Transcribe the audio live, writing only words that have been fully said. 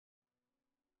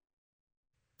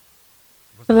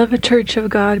Beloved Church of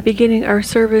God, beginning our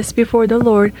service before the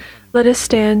Lord, let us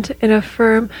stand and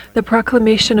affirm the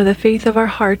proclamation of the faith of our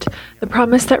heart, the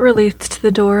promise that relates to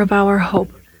the door of our hope.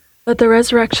 Let the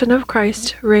resurrection of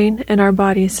Christ reign in our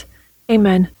bodies.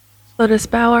 Amen. Let us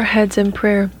bow our heads in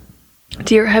prayer.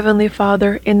 Dear Heavenly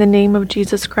Father, in the name of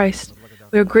Jesus Christ,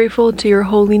 we are grateful to your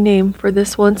holy name for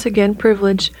this once again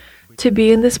privilege to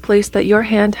be in this place that your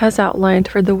hand has outlined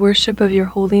for the worship of your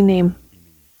holy name.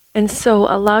 And so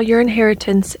allow your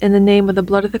inheritance in the name of the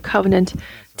blood of the covenant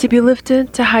to be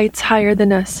lifted to heights higher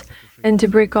than us, and to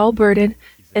break all burden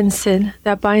and sin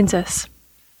that binds us.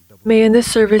 May in this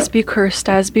service be cursed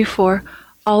as before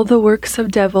all the works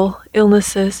of devil,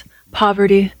 illnesses,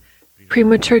 poverty,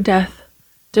 premature death,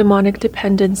 demonic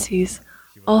dependencies,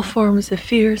 all forms of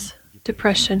fears,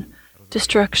 depression,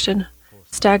 destruction,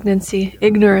 stagnancy,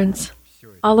 ignorance.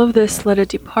 All of this let it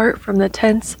depart from the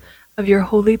tents of your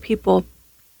holy people,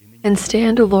 and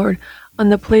stand, O Lord, on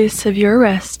the place of your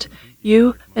rest,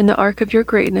 you and the ark of your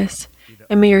greatness,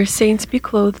 and may your saints be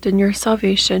clothed in your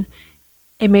salvation,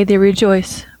 and may they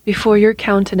rejoice before your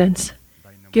countenance.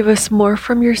 Give us more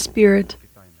from your Spirit,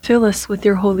 fill us with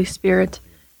your Holy Spirit,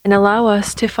 and allow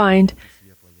us to find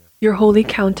your holy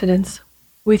countenance.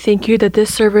 We thank you that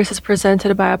this service is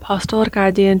presented by Apostle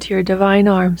Arkady into your divine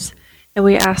arms, and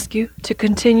we ask you to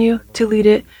continue to lead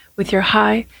it with your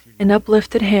high and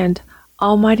uplifted hand.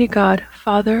 Almighty God,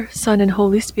 Father, Son, and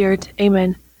Holy Spirit.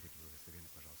 Amen.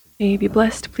 May you be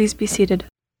blessed. Please be seated.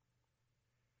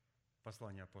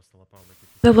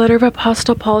 The letter of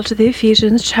Apostle Paul to the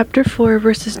Ephesians, chapter 4,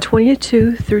 verses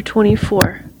 22 through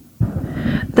 24.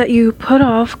 That you put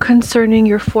off concerning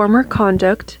your former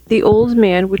conduct the old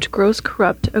man which grows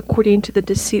corrupt according to the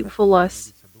deceitful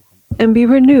lusts, and be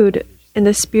renewed in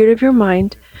the spirit of your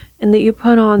mind, and that you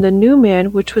put on the new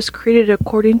man which was created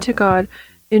according to God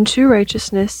in true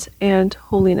righteousness and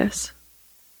holiness.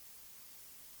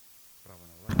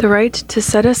 The right to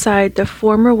set aside the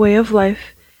former way of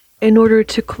life in order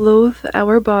to clothe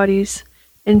our bodies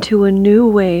into a new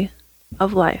way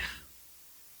of life.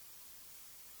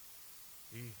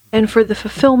 And for the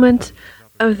fulfillment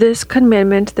of this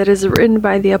commandment that is written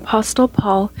by the Apostle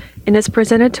Paul and is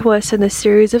presented to us in the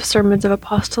series of sermons of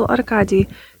Apostle Arkady,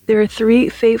 there are three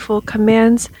faithful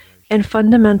commands and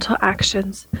fundamental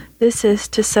actions. This is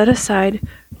to set aside,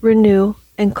 renew,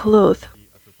 and clothe.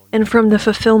 And from the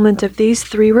fulfillment of these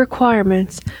three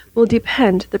requirements will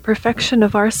depend the perfection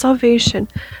of our salvation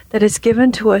that is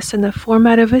given to us in the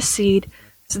format of a seed,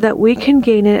 so that we can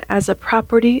gain it as a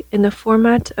property in the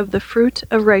format of the fruit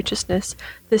of righteousness.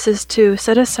 This is to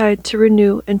set aside, to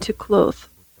renew, and to clothe.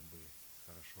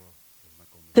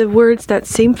 The words that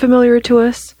seem familiar to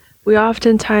us, we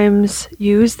oftentimes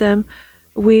use them.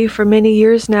 We, for many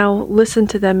years now, listen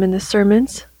to them in the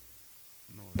sermons.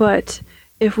 But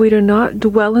if we do not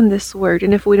dwell in this word,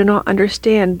 and if we do not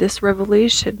understand this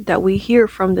revelation that we hear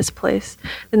from this place,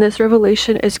 then this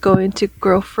revelation is going to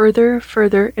grow further,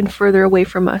 further, and further away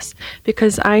from us.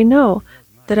 Because I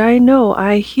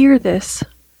hear this.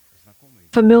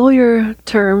 Familiar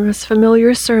terms,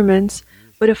 familiar sermons,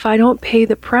 but if I don't pay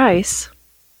the price,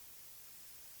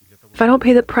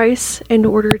 in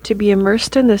order to be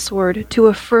immersed in this word, to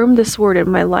affirm this word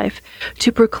in my life,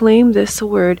 to proclaim this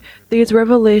word, these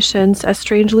revelations, as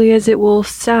strangely as it will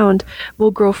sound,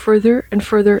 will grow further and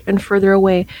further and further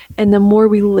away. And the more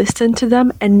we listen to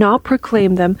them and not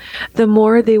proclaim them, the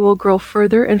more they will grow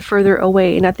further and further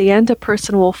away. And at the end, a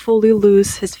person will fully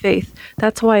lose his faith.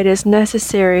 That's why it is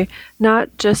necessary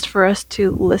not just for us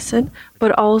to listen,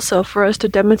 but also for us to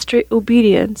demonstrate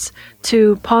obedience,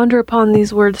 to ponder upon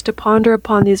these words, to ponder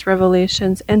upon these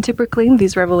revelations, and to proclaim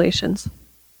these revelations.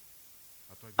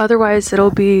 Otherwise,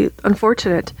 it'll be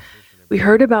unfortunate. We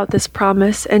heard about this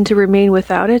promise, and to remain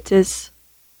without it is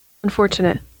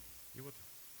unfortunate.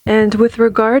 And with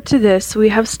regard to this, we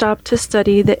have stopped to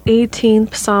study the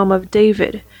 18th Psalm of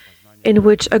David, in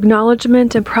which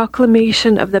acknowledgement and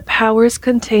proclamation of the powers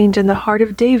contained in the heart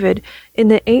of David in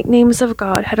the 8 names of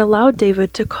God had allowed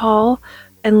David to call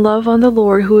and love on the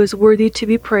Lord, who is worthy to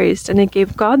be praised, and it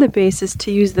gave God the basis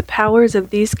to use the powers of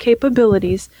these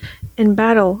capabilities in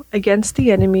battle against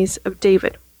the enemies of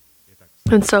David.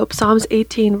 And so Psalms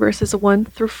 18 verses 1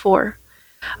 through 4.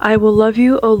 I will love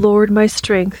you, O Lord, my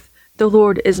strength. The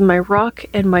Lord is my rock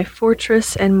and my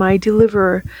fortress and my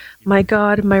deliverer, my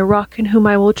God, my rock in whom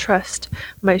I will trust,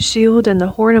 my shield and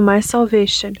the horn of my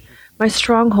salvation, my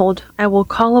stronghold. I will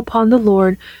call upon the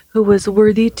Lord, who is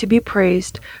worthy to be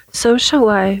praised. So shall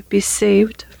I be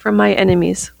saved from my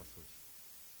enemies.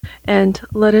 And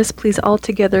let us please all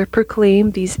together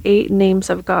proclaim these 8 names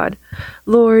of God.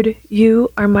 Lord, you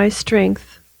are my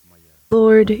strength.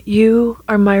 Lord, you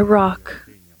are my rock.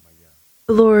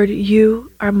 Lord,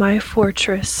 you are my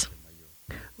fortress.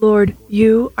 Lord,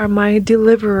 you are my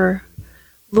deliverer.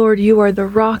 Lord, you are the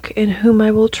rock in whom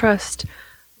I will trust.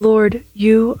 Lord,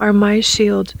 you are my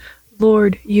shield.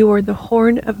 Lord, you are the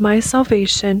horn of my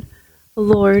salvation.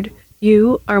 Lord,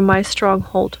 you are my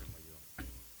stronghold.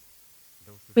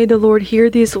 May the Lord hear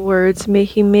these words. May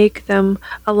He make them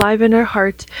alive in our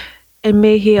heart, and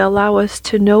may He allow us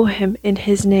to know Him in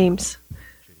His names,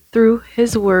 through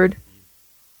His word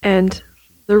and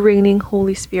the reigning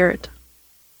Holy Spirit.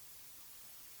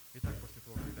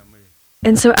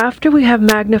 And so after we have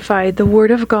magnified the Word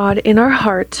of God in our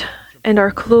heart and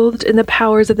are clothed in the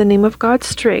powers of the name of God's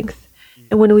strength,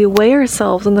 and when we weigh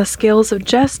ourselves on the scales of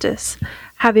justice,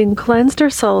 having cleansed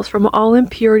ourselves from all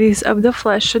impurities of the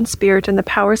flesh and spirit and the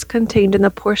powers contained in the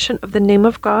portion of the name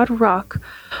of God, rock,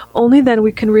 only then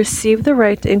we can receive the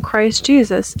right in Christ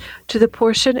Jesus to the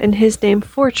portion in His name,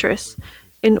 fortress,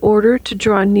 in order to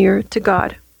draw near to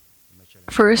God.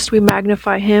 First, we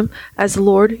magnify Him as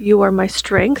Lord, you are my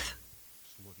strength.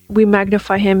 We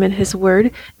magnify Him in His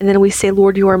word, and then we say,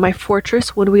 Lord, you are my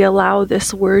fortress, when we allow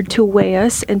this word to weigh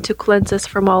us and to cleanse us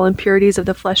from all impurities of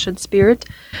the flesh and spirit.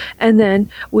 And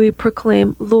then we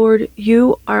proclaim, Lord,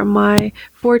 you are my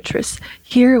fortress.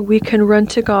 Here we can run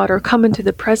to God or come into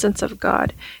the presence of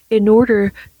God in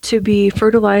order to be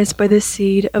fertilized by the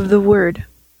seed of the word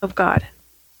of God.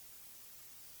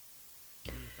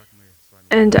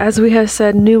 And as we have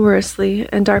said numerously,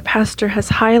 and our pastor has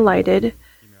highlighted,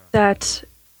 that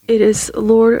it is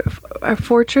Lord, our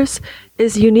fortress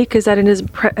is unique as that it is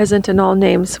present in all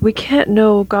names. We can't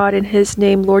know God in His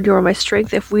name, Lord, you are my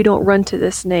strength, if we don't run to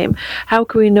this name. How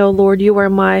can we know, Lord, you are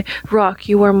my rock,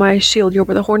 you are my shield, you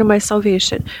are the horn of my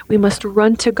salvation? We must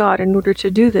run to God in order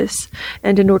to do this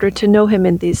and in order to know Him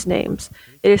in these names.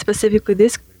 It is specifically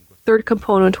this third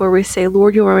component where we say,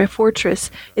 Lord, you are my fortress.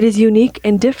 It is unique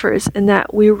and differs in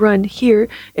that we run here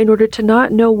in order to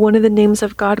not know one of the names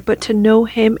of God, but to know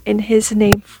Him in His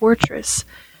name, fortress.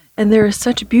 And there is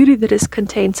such beauty that is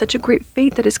contained, such a great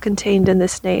faith that is contained in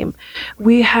this name.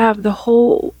 We have the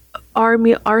whole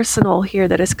army arsenal here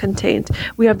that is contained.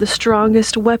 We have the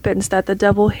strongest weapons that the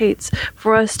devil hates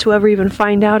for us to ever even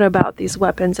find out about these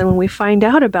weapons. And when we find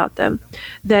out about them,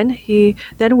 then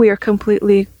we are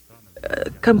completely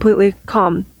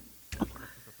calm.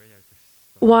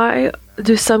 Why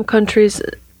do some countries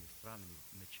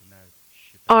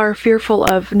are fearful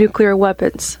of nuclear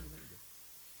weapons?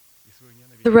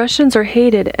 The Russians are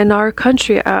hated, and our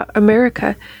country,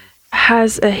 America,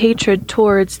 has a hatred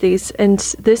towards these, and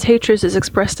this hatred is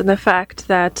expressed in the fact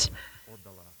that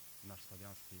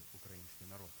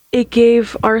it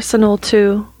gave arsenal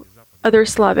to other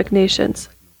Slavic nations.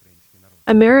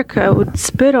 America would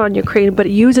spit on Ukraine, but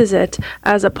uses it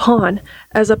as a pawn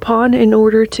in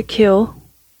order to kill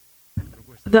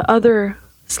the other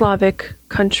Slavic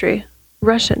country,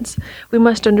 Russians. We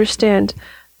must understand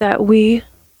that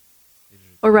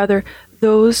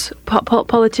those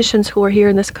politicians who are here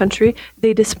in this country,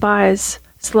 they despise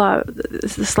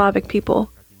the Slavic people,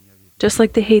 just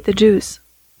like they hate the Jews.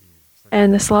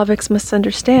 And the Slavics must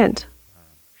understand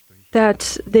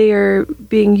that they are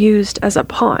being used as a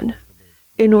pawn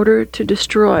in order to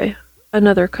destroy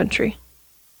another country.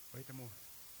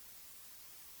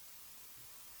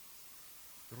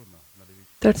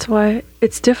 That's why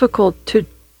it's difficult to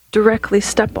directly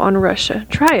step on Russia.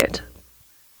 Try it.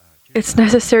 It's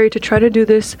necessary to try to do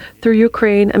this through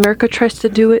Ukraine. America tries to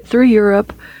do it through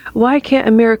Europe. Why can't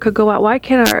America go out? Why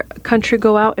can't our country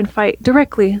go out and fight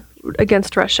directly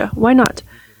against Russia? Why not?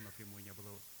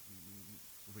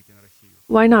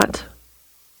 Why not?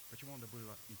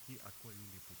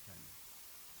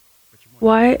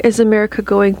 Why is America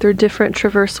going through different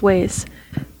traverse ways?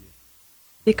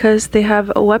 Because they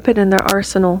have a weapon in their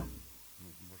arsenal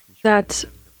that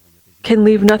can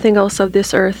leave nothing else of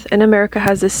this earth, and America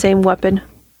has the same weapon.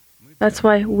 That's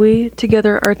why we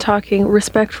together are talking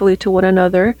respectfully to one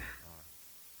another.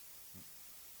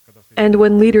 And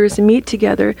when leaders meet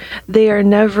together, they are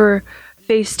never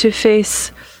face to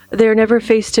face. They are never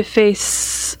face to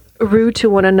face rude to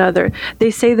one another.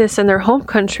 They say this in their home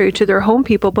country to their home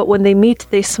people, but when they meet,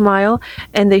 they smile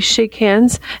and they shake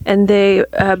hands and they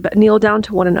kneel down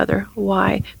to one another.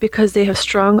 Why? Because they have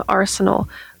strong arsenal,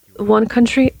 one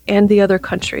country and the other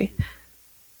country.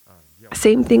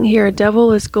 Same thing here.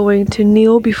 Devil is going to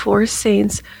kneel before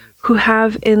saints who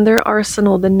have in their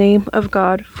arsenal the name of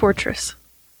God, fortress.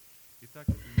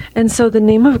 And so the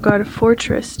name of God,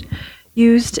 fortress,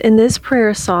 used in this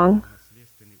prayer song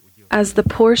as the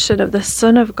portion of the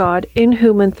Son of God, in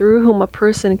whom and through whom a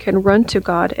person can run to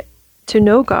God, to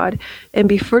know God, and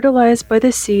be fertilized by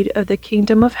the seed of the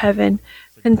kingdom of heaven,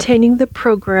 containing the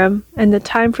program and the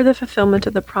time for the fulfillment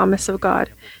of the promise of God.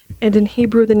 And in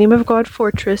Hebrew, the name of God,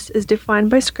 fortress, is defined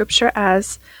by Scripture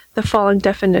as the following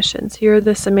definitions. Here are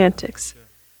the semantics.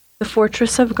 The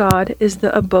fortress of God is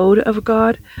the abode of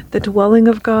God, the dwelling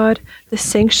of God, the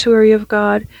sanctuary of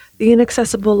God, the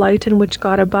inaccessible light in which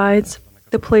God abides,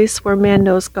 the place where man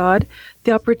knows God,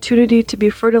 the opportunity to be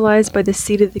fertilized by the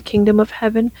seed of the kingdom of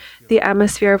heaven, the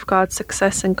atmosphere of God's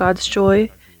success and God's joy,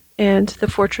 and the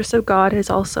fortress of God is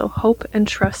also hope and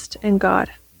trust in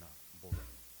God.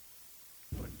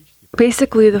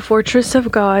 Basically, the fortress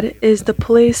of God is the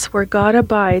place where God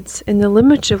abides, in the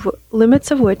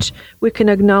limits of which we can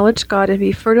acknowledge God and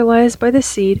be fertilized by the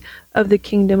seed of the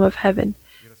kingdom of heaven.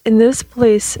 And this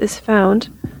place is found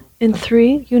in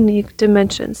three unique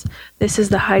dimensions. This is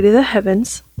the height of the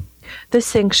heavens, the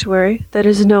sanctuary that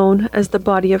is known as the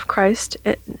body of Christ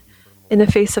in the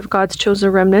face of God's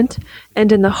chosen remnant,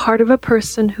 and in the heart of a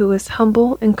person who is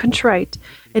humble and contrite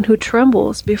and who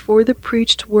trembles before the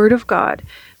preached word of God,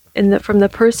 from the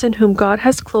person whom God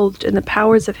has clothed in the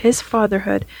powers of his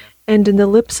fatherhood, and in the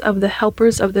lips of the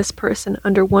helpers of this person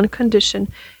under one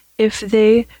condition, if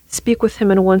they speak with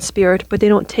him in one spirit, but they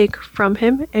don't take from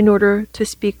him in order to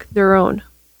speak their own.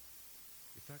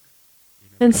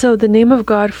 And so the name of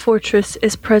God, fortress,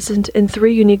 is present in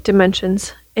three unique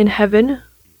dimensions: in heaven,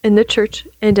 in the church,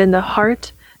 and in the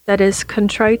heart that is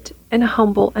contrite and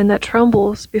humble and that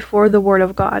trembles before the word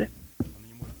of God.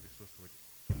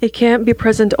 It can't be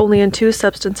present only in two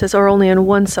substances or only in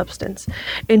one substance.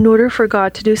 In order for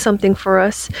God to do something for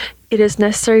us, it is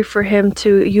necessary for him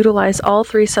to utilize all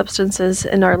three substances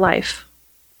in our life.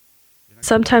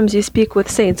 Sometimes you speak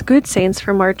with saints, good saints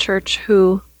from our church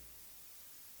who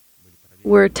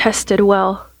were tested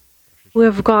well, who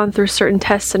have gone through certain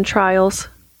tests and trials.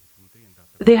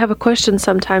 They have a question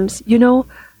sometimes,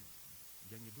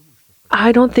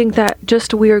 I don't think that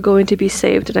just we are going to be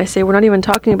saved. And I say, we're not even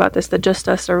talking about this, that just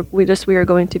us or we are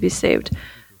going to be saved.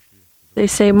 They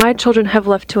say, my children have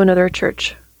left to another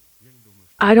church.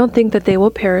 I don't think that they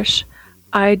will perish.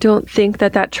 I don't think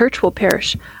that that church will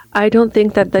perish. I don't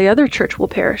think that the other church will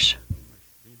perish.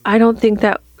 I don't think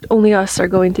that only us are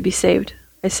going to be saved.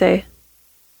 I say,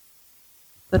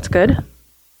 that's good.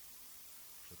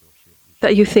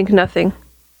 That you think nothing.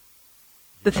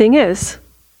 The thing is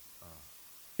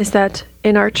that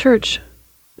in our church,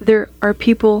 there are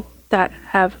people that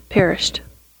have perished.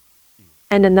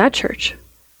 And in that church,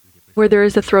 where there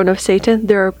is the throne of Satan,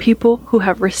 there are people who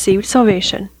have received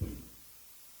salvation.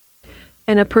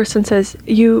 And a person says,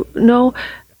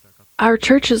 our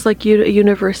church is like a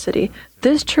university.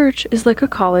 This church is like a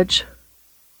college.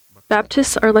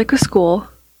 Baptists are like a school.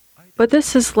 But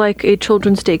this is like a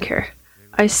children's daycare.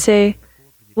 I say,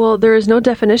 well, there is no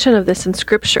definition of this in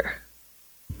Scripture.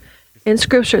 In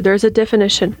Scripture, there is a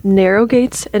definition: narrow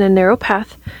gates and a narrow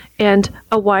path, and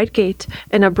a wide gate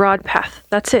and a broad path.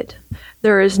 That's it.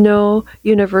 There is no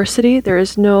university. There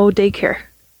is no daycare.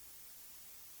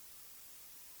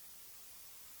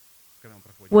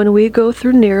 When we go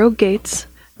through narrow gates,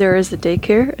 there is the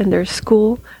daycare, and there's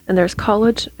school, and there's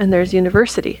college, and there's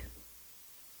university.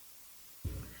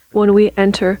 When we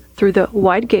enter through the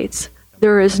wide gates,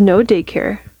 there is no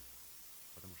daycare,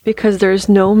 because there's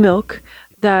no milk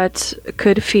that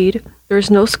could feed.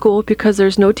 There's no school because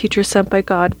there's no teacher sent by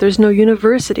God. There's no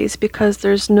universities because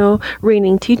there's no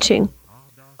reigning teaching.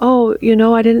 Oh,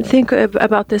 I didn't think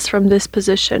about this from this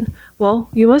position. Well,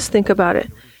 you must think about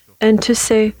it. And to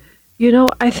say,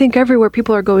 I think everywhere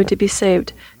people are going to be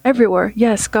saved. Everywhere.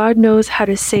 Yes, God knows how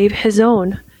to save his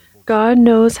own. God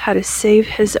knows how to save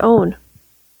his own.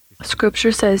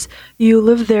 Scripture says, you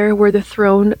live there where the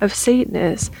throne of Satan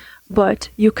is. But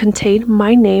you contain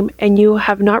my name, and you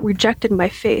have not rejected my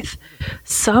faith.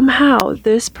 Somehow,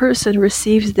 this person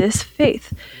receives this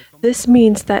faith. This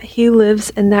means that he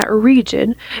lives in that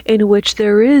region in which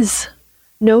there is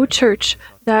no church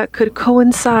that could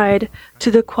coincide to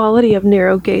the quality of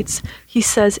narrow gates. He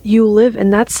says, you live in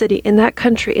that city, in that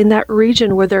country, in that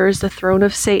region where there is the throne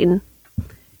of Satan,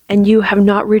 and you have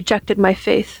not rejected my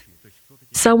faith.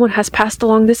 Someone has passed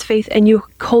along this faith, and you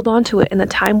hold on to it, and the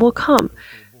time will come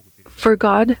for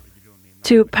God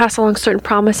to pass along certain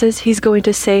promises. He's going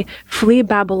to say, flee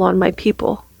Babylon, my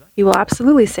people. He will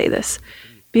absolutely say this,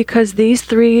 because these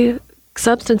three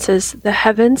substances, the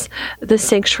heavens, the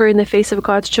sanctuary in the face of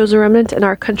God's chosen remnant, and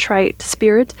our contrite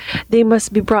spirit, they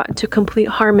must be brought into complete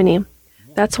harmony.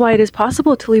 That's why it is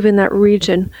possible to live in that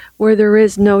region where there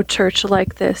is no church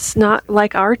like this, not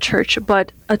like our church,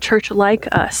 but a church like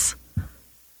us.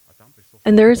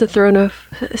 And there is a throne of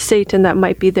Satan that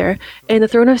might be there. And the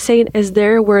throne of Satan is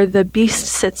there where the beast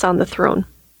sits on the throne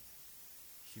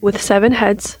with 7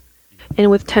 heads. and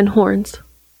with 10 horns.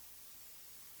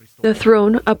 The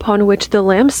throne upon which the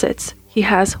Lamb sits, he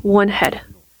has 1 head,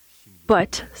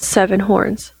 but 7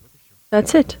 horns.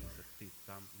 That's it.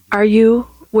 Are you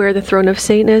where the throne of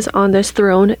Satan is? On this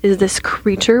throne is this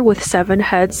creature with 7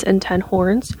 heads and 10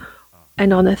 horns.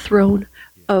 And on the throne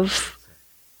of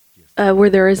where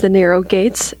there is the narrow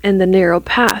gates and the narrow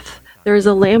path, there is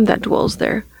a Lamb that dwells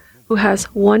there, who has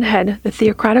 1 head, the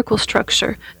theocratical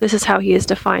structure. This is how he is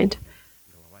defined.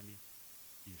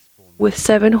 With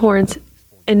 7 horns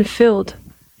and filled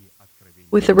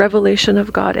with the revelation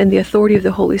of God and the authority of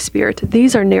the Holy Spirit.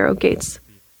 These are narrow gates.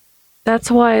 That's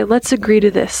why let's agree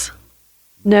to this.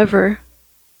 Never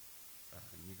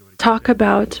talk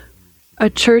about a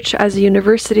church as a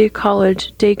university,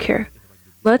 college, daycare.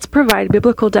 Let's provide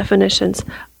biblical definitions.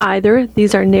 Either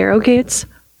these are narrow gates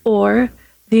or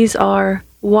these are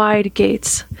wide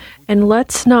gates. And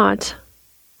let's not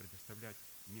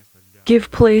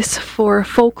give place for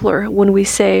folklore when we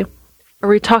say, or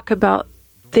we talk about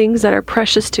things that are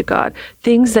precious to God,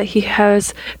 things that he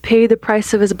has paid the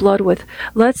price of his blood with.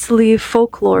 Let's leave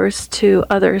folklores to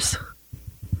others.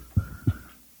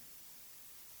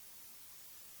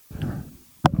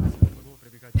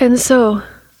 And so,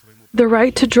 the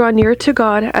right to draw near to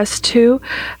God as to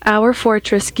our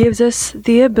fortress gives us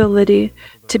the ability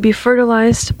to be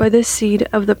fertilized by the seed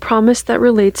of the promise that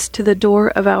relates to the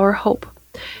door of our hope,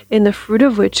 in the fruit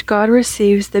of which God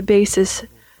receives the basis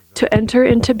to enter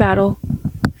into battle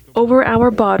over our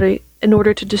body in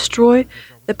order to destroy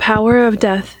the power of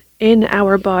death in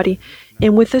our body,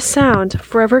 and with a sound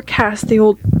forever cast the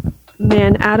old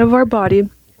man out of our body,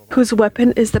 whose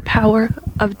weapon is the power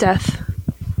of death.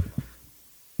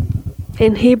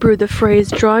 In Hebrew, the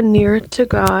phrase draw near to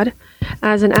God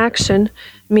as an action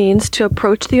means to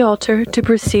approach the altar, to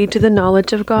proceed to the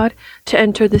knowledge of God, to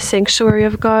enter the sanctuary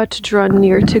of God, to draw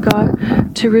near to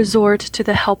God, to resort to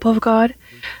the help of God,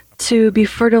 to be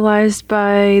fertilized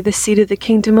by the seed of the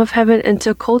kingdom of heaven, and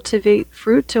to cultivate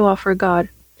fruit to offer God.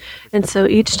 And so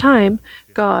each time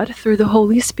God, through the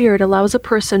Holy Spirit, allows a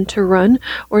person to run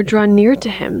or draw near to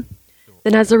him,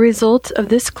 then as a result of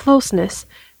this closeness,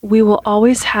 we will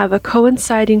always have a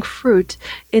coinciding fruit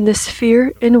in the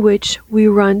sphere in which we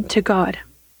run to God.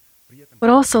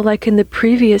 But also, like in the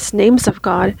previous names of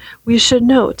God, we should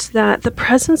note that the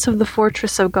presence of the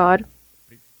fortress of God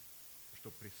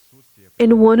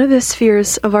in one of the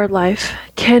spheres of our life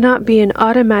cannot be an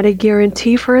automatic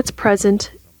guarantee for its presence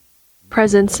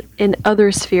in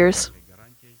other spheres.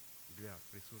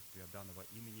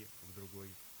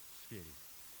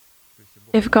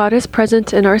 If God is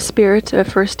present in our spirit,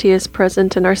 first he is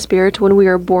present in our spirit when we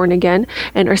are born again,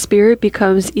 and our spirit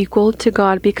becomes equal to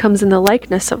God, becomes in the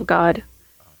likeness of God,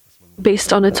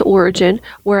 based on its origin,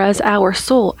 whereas our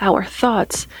soul, our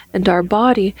thoughts, and our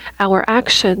body, our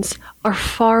actions are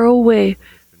far away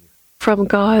from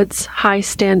God's high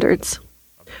standards,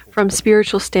 from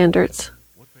spiritual standards.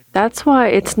 That's why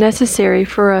it's necessary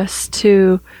for us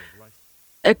to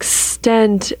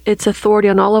extend its authority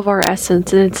on all of our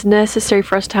essence, and it's necessary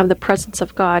for us to have the presence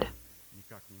of God.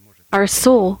 Our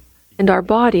soul and our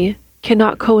body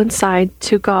cannot coincide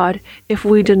to God if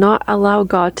we do not allow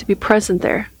God to be present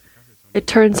there. It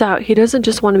turns out he doesn't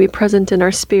just want to be present in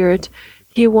our spirit,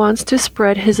 he wants to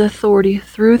spread his authority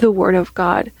through the Word of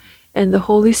God and the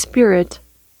Holy Spirit,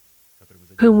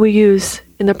 whom we use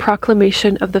in the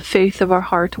proclamation of the faith of our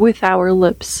heart with our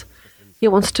lips. He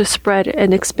wants to spread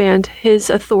and expand his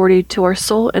authority to our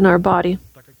soul and our body.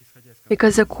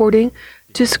 Because according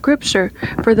to Scripture,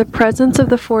 for the presence of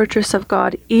the fortress of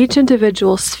God, each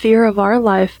individual sphere of our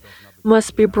life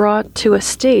must be brought to a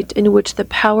state in which the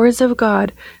powers of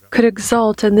God could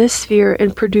exalt in this sphere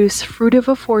and produce fruit of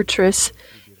a fortress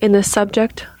in the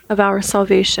subject of our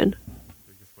salvation.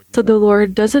 So the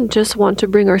Lord doesn't just want to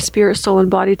bring our spirit, soul,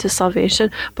 and body to salvation,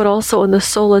 but also in the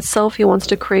soul itself, he wants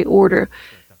to create order.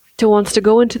 He wants to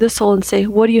go into the soul and say,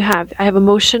 what do you have? I have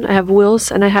emotion, I have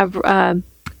wills, and I have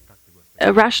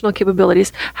rational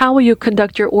capabilities. How will you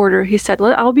conduct your order? He said,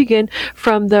 I'll begin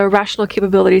from the rational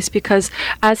capabilities, because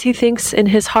as he thinks in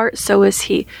his heart, so is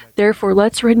he. Therefore,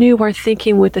 let's renew our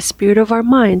thinking with the spirit of our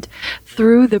mind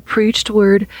through the preached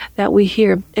word that we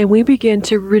hear. And we begin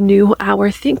to renew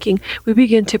our thinking. We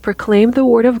begin to proclaim the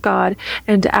word of God,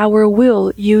 and our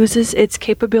will uses its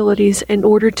capabilities in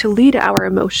order to lead our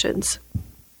emotions.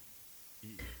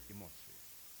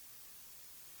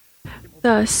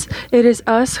 Thus, it is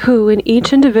us who, in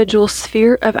each individual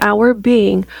sphere of our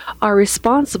being, are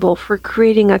responsible for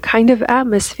creating a kind of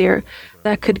atmosphere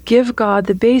that could give God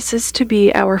the basis to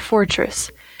be our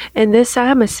fortress. In this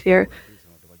atmosphere,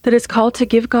 that is called to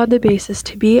give God the basis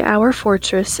to be our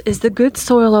fortress is the good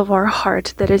soil of our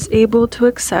heart that is able to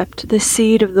accept the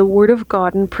seed of the Word of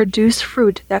God and produce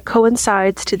fruit that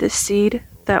coincides to the seed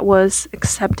that was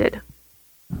accepted.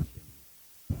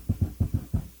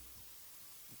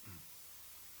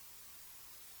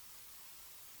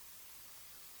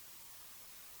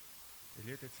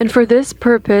 And for this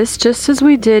purpose, just as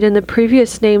we did in the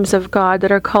previous names of God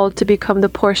that are called to become the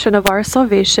portion of our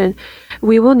salvation,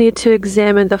 we will need to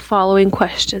examine the following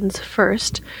questions.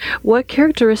 First, what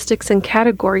characteristics and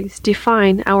categories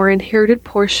define our inherited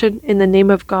portion in the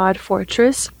name of God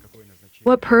fortress?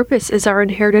 What purpose is our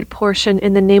inherited portion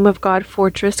in the name of God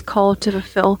fortress called to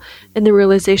fulfill in the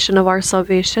realization of our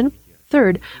salvation?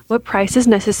 Third, what price is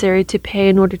necessary to pay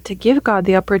in order to give God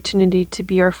the opportunity to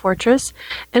be our fortress?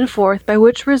 And fourth, by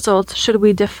which results should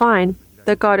we define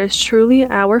that God is truly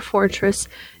our fortress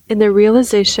in the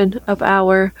realization of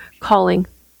our calling?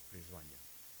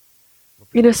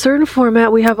 In a certain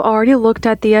format, we have already looked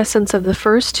at the essence of the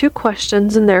first two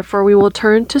questions, and therefore we will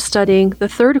turn to studying the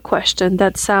third question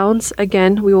that sounds,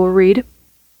 again, we will read,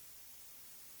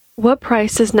 what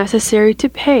price is necessary to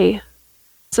pay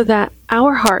so that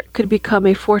our heart could become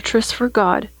a fortress for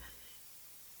God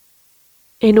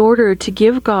in order to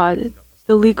give God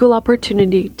the legal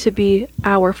opportunity to be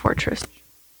our fortress?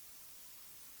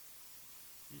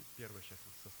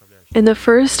 And the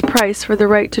first price for the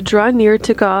right to draw near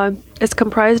to God is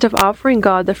comprised of offering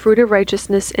God the fruit of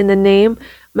righteousness in the name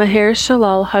Maher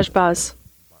Shalal Hashbaz.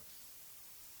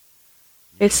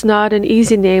 It's not an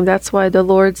easy name. That's why the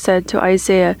Lord said to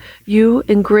Isaiah, you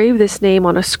engrave this name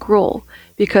on a scroll,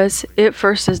 because it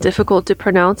first is difficult to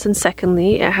pronounce, and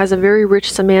secondly, it has a very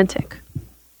rich semantic.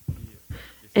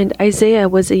 And Isaiah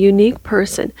was a unique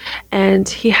person, and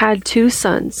he had two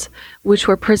sons, which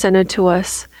were presented to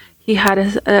us. He had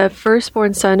a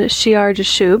firstborn son, Shear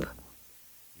Jashub,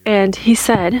 and he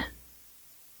said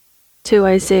to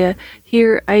Isaiah,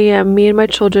 here I am, me and my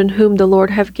children, whom the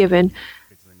Lord have given,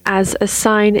 as a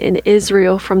sign in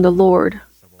Israel from the Lord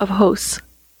of hosts.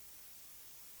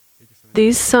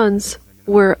 These sons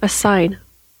were a sign,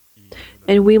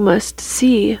 and we must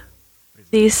see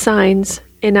these signs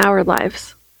in our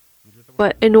lives.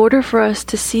 But in order for us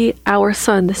to see our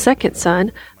son, the second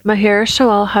son, Maher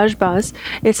Shalal Hashbaz,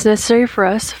 it's necessary for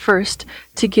us first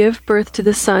to give birth to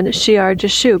the son Shear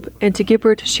Jashub. And to give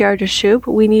birth to Shear Jashub,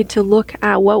 we need to look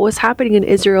at what was happening in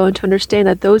Israel and to understand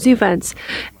that those events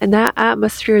and that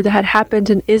atmosphere that had happened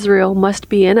in Israel must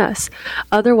be in us.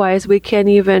 Otherwise, we can't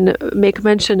even make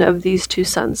mention of these two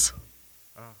sons.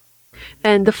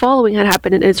 And the following had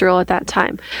happened in Israel at that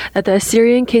time, that the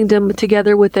Assyrian kingdom,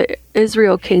 together with the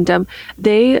Israel kingdom,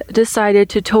 they decided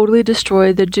to totally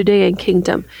destroy the Judean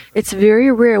kingdom. It's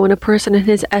very rare when a person in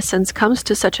his essence comes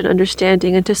to such an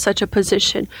understanding and to such a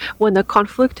position, when the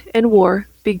conflict and war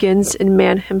begins in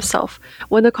man himself.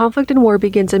 When the conflict and war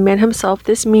begins in man himself,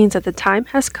 this means that the time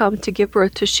has come to give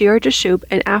birth to Shear Jashub,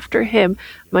 and after him,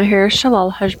 Maher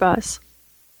Shalal Hashbaz.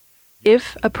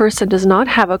 If a person does not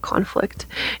have a conflict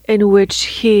in which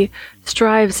he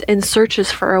strives and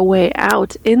searches for a way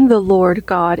out in the Lord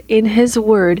God, in His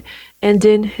Word, and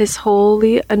in His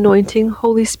holy anointing,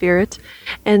 Holy Spirit,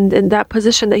 and in that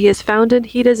position that he is found in,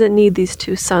 he doesn't need these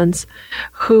two sons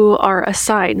who are a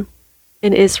sign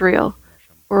in Israel,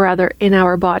 or rather in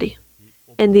our body.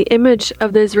 And the image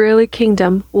of the Israeli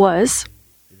kingdom was,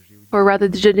 or rather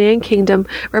the Judean kingdom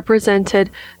represented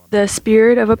the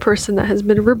spirit of a person that has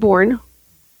been reborn,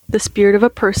 the spirit of a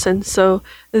person. So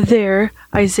there,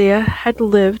 Isaiah had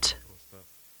lived.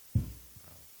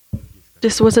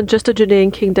 This wasn't just a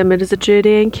Judean kingdom, it is a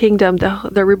Judean kingdom,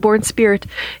 the reborn spirit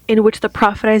in which the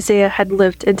prophet Isaiah had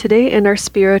lived. And today in our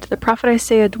spirit, the prophet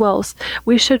Isaiah dwells.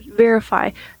 We should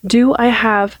verify, do I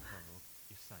have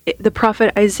the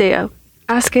prophet Isaiah?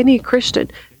 Ask any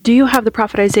Christian, do you have the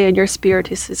prophet Isaiah in your spirit?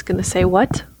 He's going to say,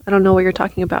 what? I don't know what you're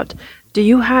talking about. Do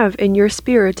you have in your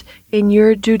spirit, in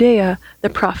your Judea, the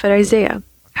prophet Isaiah?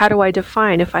 How do I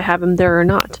define if I have him there or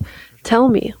not? Tell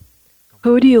me,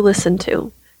 who do you listen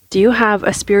to? Do you have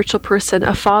a spiritual person,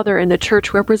 a father in the church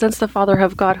who represents the Father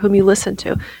of God whom you listen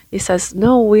to? He says,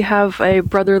 no, we have a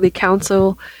brotherly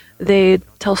council. They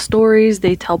tell stories,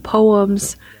 they tell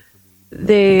poems.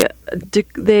 They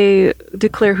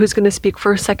declare who's going to speak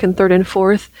first, second, third, and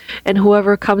fourth, and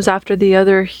whoever comes after the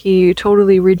other, he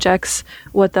totally rejects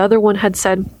what the other one had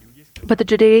said. But the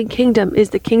Judean kingdom is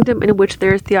the kingdom in which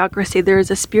there is theocracy. There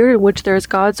is a spirit in which there is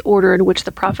God's order, in which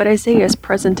the prophet Isaiah is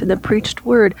present in the preached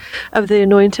word of the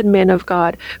anointed man of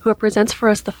God, who represents for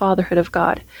us the fatherhood of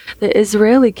God. The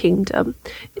Israeli kingdom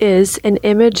is an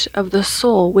image of the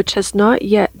soul which has not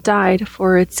yet died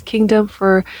for its kingdom,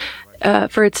 for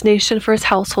for its nation, for its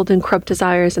household, and corrupt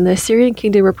desires. And the Assyrian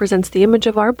kingdom represents the image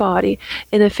of our body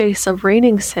in the face of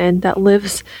reigning sin that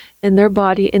lives in their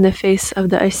body in the face of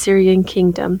the Assyrian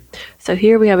kingdom. So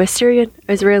here we have Assyrian,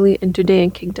 Israeli, and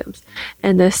Judean kingdoms.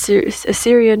 And the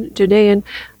Assyrian, Judean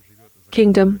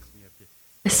kingdom,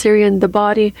 Assyrian, the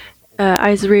body,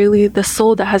 Israeli, the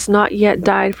soul that has not yet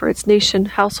died for its nation,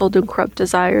 household, and corrupt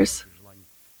desires.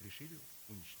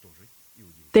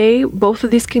 Both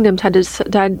of these kingdoms had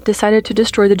decided to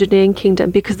destroy the Judean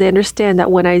kingdom because they understand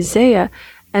that when Isaiah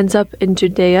ends up in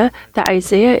Judea, that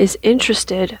Isaiah is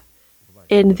interested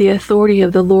in the authority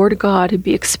of the Lord God to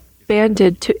be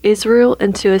expanded to Israel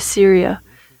and to Assyria,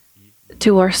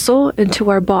 to our soul and to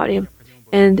our body.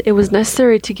 And it was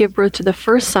necessary to give birth to the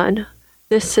first son.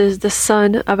 This is the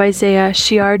son of Isaiah,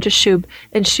 Shear-Jashub.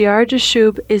 And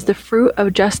Shear-Jashub is the fruit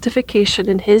of justification,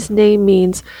 and his name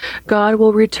means God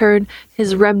will return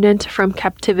his remnant from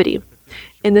captivity.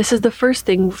 And this is the first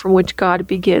thing from which God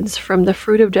begins, from the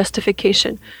fruit of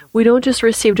justification. We don't just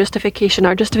receive justification.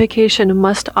 Our justification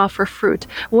must offer fruit.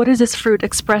 What is this fruit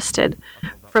expressed in?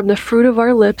 From the fruit of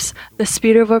our lips, the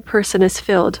spirit of a person is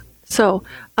filled. So,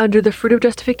 under the fruit of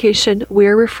justification, we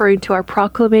are referring to our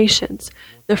proclamations.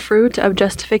 The fruit of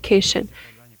justification.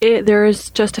 There is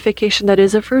justification that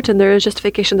is a fruit, and there is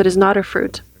justification that is not a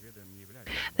fruit.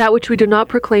 That which we do not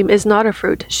proclaim is not a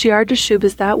fruit. Shear-Jashub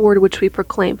is that word which we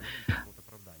proclaim.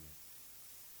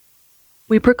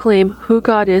 We proclaim who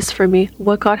God is for me,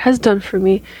 what God has done for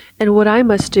me, and what I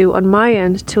must do on my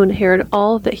end to inherit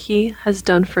all that He has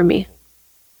done for me.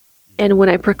 And when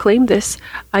I proclaim this,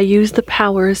 I use the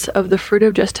powers of the fruit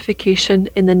of justification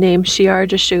in the name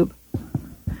Shear-Jashub.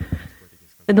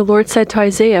 And the Lord said to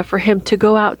Isaiah for him to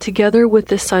go out together with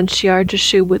the son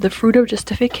Shear-Jashub with the fruit of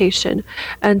justification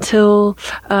until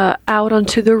out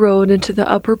onto the road into the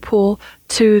upper pool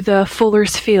to the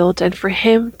fuller's field, and for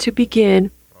him to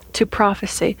begin to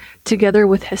prophesy together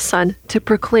with his son, to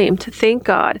proclaim, to thank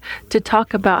God, to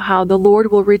talk about how the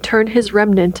Lord will return his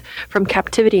remnant from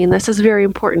captivity. And this is very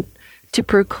important, to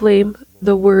proclaim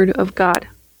the word of God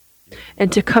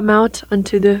and to come out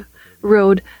onto the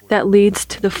road that leads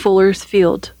to the fuller's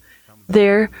field,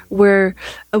 there where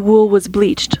a wool was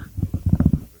bleached.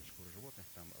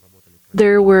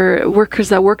 There were workers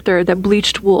that worked there that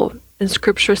bleached wool, and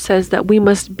Scripture says that we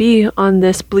must be on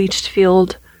this bleached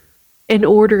field in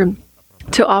order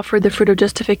to offer the fruit of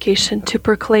justification, to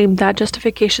proclaim that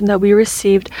justification that we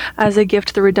received as a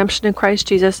gift, the redemption in Christ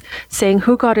Jesus, saying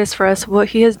who God is for us, what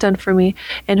He has done for me,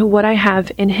 and what I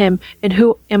have in Him, and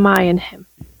who am I in Him.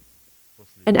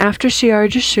 And after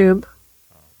Shear-Jashub,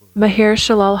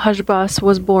 Maher-Shalal-Hashbaz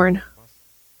was born.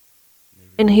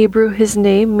 In Hebrew, his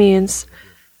name means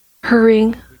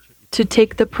hurrying to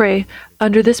take the prey.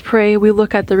 Under this prey, we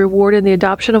look at the reward and the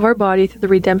adoption of our body through the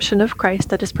redemption of Christ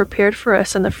that is prepared for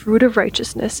us, and the fruit of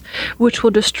righteousness, which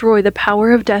will destroy the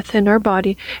power of death in our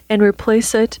body and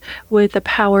replace it with the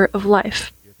power of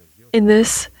life. In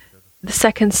this, the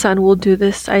second son will do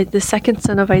this, the second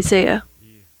son of Isaiah.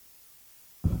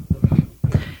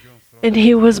 And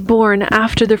he was born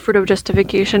after the fruit of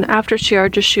justification, after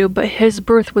Shear-Jashub, but his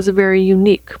birth was very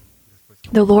unique.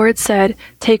 The Lord said,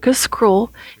 "Take a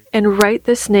scroll and write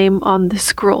this name on the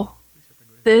scroll."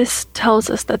 This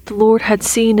tells us that the Lord had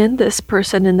seen in this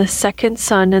person, in the second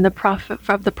son of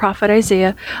the prophet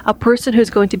Isaiah, a person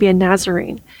who's going to be a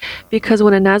Nazarene. Because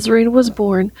when a Nazarene was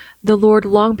born, the Lord,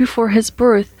 long before his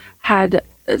birth, had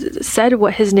said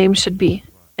what his name should be.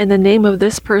 And the name of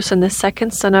this person, the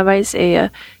second son of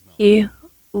Isaiah, he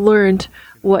learned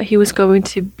what he was going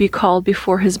to be called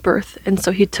before his birth. And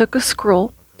so he took a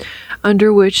scroll,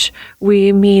 under which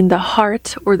we mean the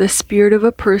heart or the spirit of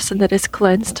a person that is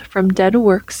cleansed from dead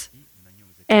works.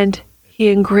 And he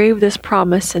engraved this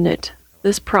promise in it,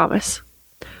 this promise,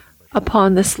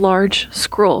 upon this large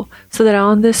scroll. So that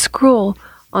on this scroll,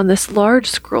 on this large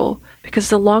scroll, because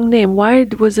the long name, why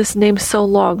was this name so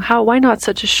long? Why not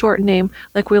such a short name,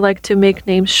 like we like to make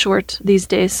names short these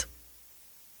days?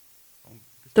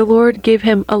 The Lord gave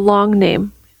him a long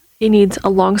name. He needs a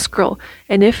long scroll.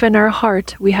 And if in our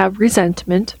heart we have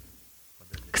resentment,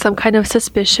 some kind of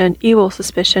suspicion, evil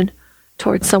suspicion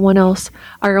towards someone else,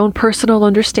 our own personal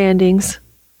understandings,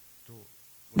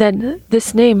 then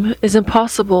this name is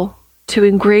impossible to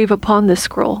engrave upon this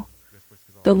scroll.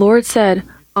 The Lord said,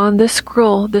 on this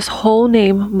scroll, this whole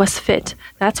name must fit.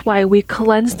 That's why we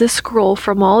cleanse this scroll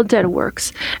from all dead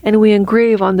works, and we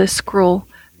engrave on this scroll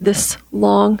this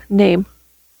long name.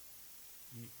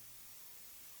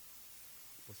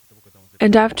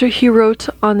 And after he wrote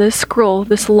on this scroll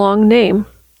this long name,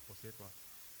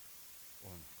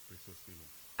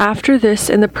 after this,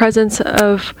 in the presence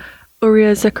of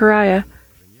Uriah Zechariah,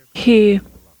 he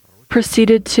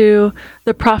proceeded to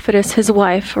the prophetess, his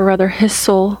wife, or rather his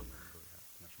soul.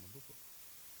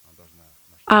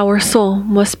 Our soul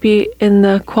must be in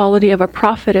the quality of a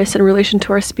prophetess in relation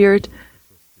to our spirit.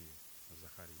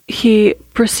 He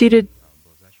proceeded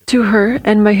to her,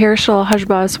 and Maher Shalal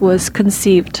Hashbaz was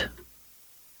conceived.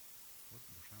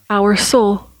 Our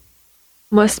soul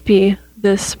must be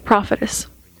this prophetess.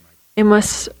 It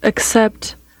must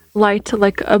accept light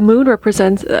like a moon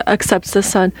accepts the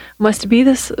sun. Must be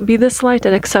this light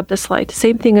and accept this light.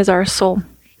 Same thing as our soul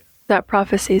that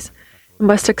prophesies. It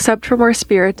must accept from our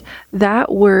spirit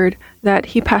that word that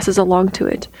he passes along to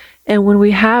it. And when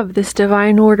we have this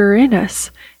divine order in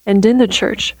us and in the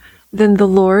church, then the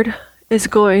Lord is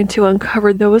going to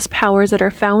uncover those powers that are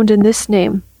found in this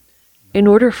name in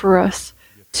order for us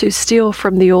to steal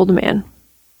from the old man.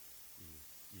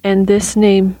 And this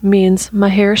name means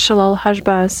Maher Shalal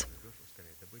Hashbaz,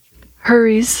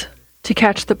 hurries to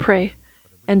catch the prey.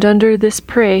 And under this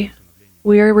prey,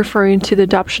 we are referring to the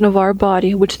adoption of our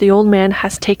body, which the old man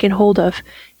has taken hold of.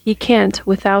 He can't,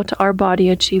 without our body,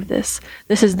 achieve this.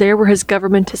 This is there where his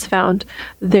government is found,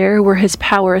 there where his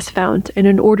power is found. And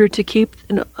in order to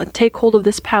take hold of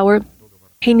this power,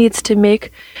 he needs to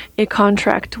make a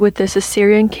contract with this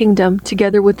Assyrian kingdom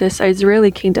together with this Israeli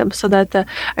kingdom, so that the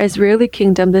Israeli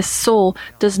kingdom, this soul,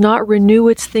 does not renew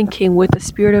its thinking with the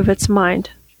spirit of its mind.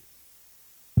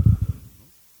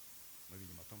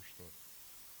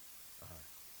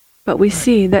 But we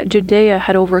see that Judea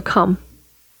had overcome.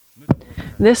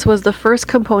 This was the first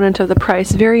component of the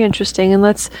price. Very interesting. And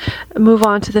let's move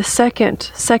on to the second.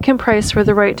 Second price for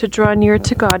the right to draw near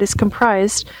to God is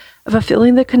comprised of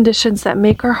fulfilling the conditions that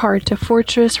make our heart a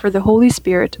fortress for the Holy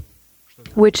Spirit,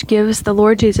 which gives the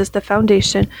Lord Jesus the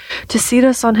foundation to seat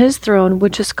us on his throne,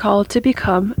 which is called to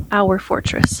become our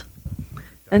fortress.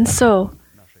 And so,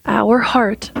 our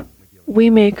heart, we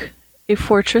make a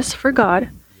fortress for God,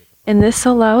 and this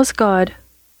allows God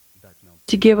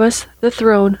to give us the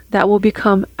throne that will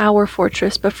become our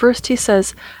fortress. But first he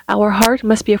says, our heart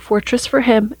must be a fortress for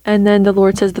him, and then the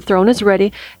Lord says, the throne is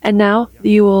ready, and now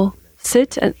you will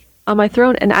sit on my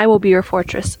throne, and I will be your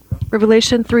fortress.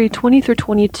 Revelation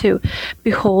 3:20-22.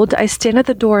 Behold, I stand at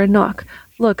the door and knock.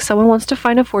 Look, someone wants to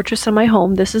find a fortress in my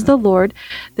home. This is the Lord.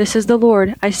 This is the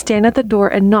Lord. I stand at the door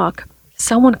and knock.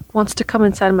 Someone wants to come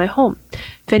inside my home.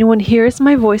 If anyone hears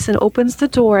my voice and opens the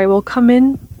door, I will come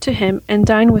in to him and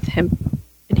dine with him,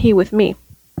 and he with me.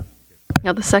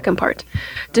 Now the second part.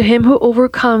 To him who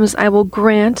overcomes, I will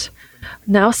grant.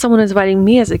 Now someone is inviting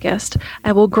me as a guest.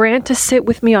 I will grant to sit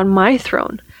with me on my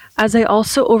throne, as I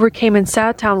also overcame and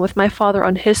sat down with my Father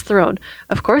on his throne.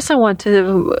 Of course I want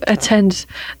to attend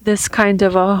this kind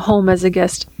of a home as a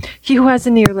guest. He who has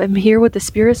an ear, let him hear what the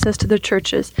Spirit says to the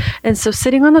churches. And so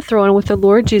sitting on the throne with the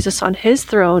Lord Jesus on his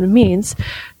throne means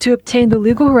to obtain the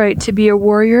legal right to be a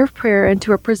warrior of prayer and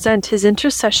to represent his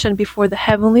intercession before the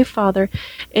Heavenly Father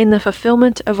in the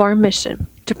fulfillment of our mission,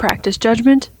 to practice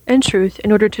judgment and truth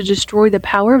in order to destroy the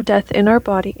power of death in our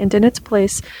body and in its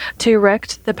place to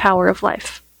erect the power of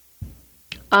life.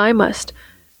 I must,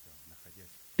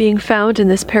 being found in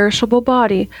this perishable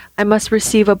body, I must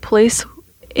receive a place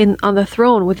on the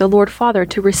throne with the Lord Father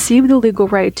to receive the legal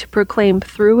right to proclaim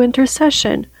through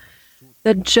intercession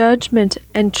the judgment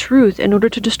and truth in order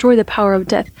to destroy the power of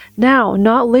death. Now,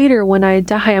 not later when I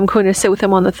die, I'm going to sit with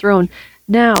him on the throne.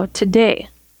 Now, today.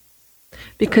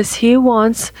 Because he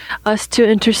wants us to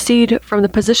intercede from the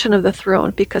position of the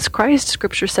throne, because Christ,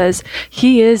 Scripture says,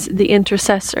 he is the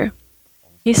intercessor.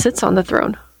 He sits on the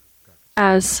throne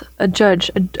as a judge,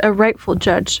 a rightful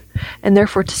judge. And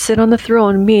therefore, to sit on the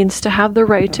throne means to have the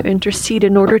right to intercede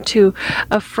in order to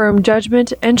affirm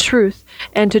judgment and truth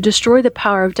and to destroy the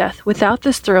power of death. Without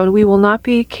this throne, we will not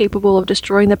be capable of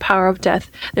destroying the power of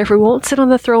death. Therefore, we won't sit on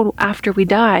the throne after we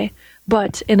die,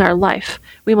 but in our life,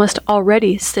 we must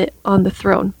already sit on the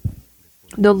throne.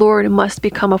 The Lord must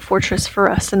become a fortress for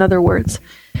us, in other words.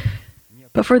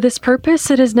 But for this purpose,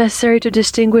 it is necessary to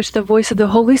distinguish the voice of the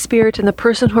Holy Spirit in the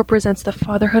person who represents the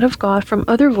fatherhood of God from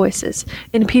other voices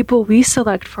in people we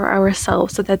select for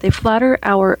ourselves, so that they flatter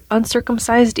our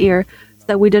uncircumcised ear, so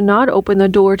that we do not open the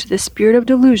door to the spirit of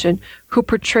delusion who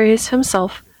portrays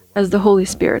himself as the Holy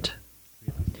Spirit.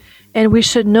 And we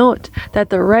should note that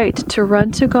the right to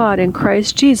run to God in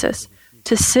Christ Jesus,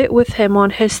 to sit with him on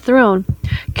his throne,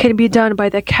 can be done by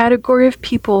the category of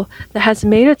people that has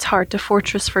made its heart a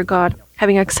fortress for God,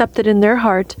 having accepted in their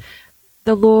heart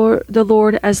the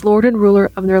Lord as Lord and ruler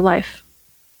of their life.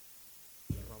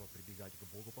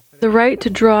 The right to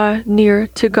draw near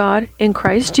to God in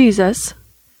Christ Jesus,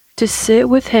 to sit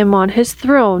with him on his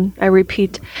throne, I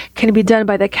repeat, can be done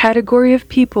by the category of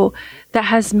people that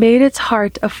has made its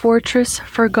heart a fortress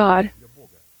for God,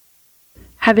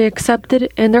 having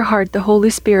accepted in their heart the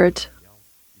Holy Spirit.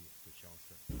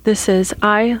 This is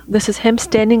him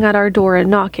standing at our door and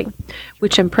knocking,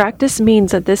 which in practice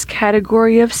means that this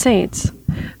category of saints,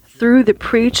 through the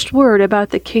preached word about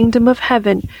the kingdom of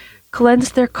heaven,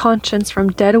 cleanse their conscience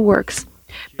from dead works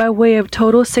by way of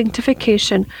total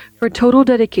sanctification for total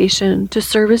dedication to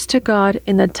service to God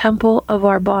in the temple of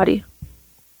our body.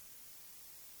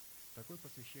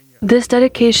 This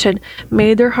dedication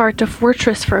made their heart a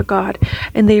fortress for God,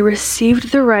 and they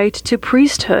received the right to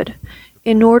priesthood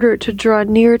in order to draw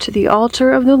near to the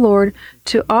altar of the Lord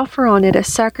to offer on it a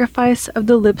sacrifice of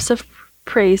the lips of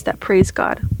praise that praise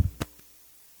God.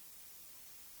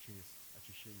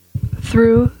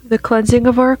 Through the cleansing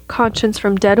of our conscience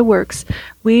from dead works,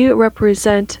 we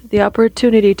represent the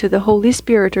opportunity to the Holy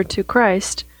Spirit or to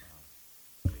Christ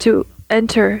to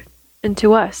enter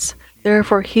into us.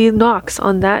 Therefore, he knocks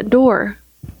on that door,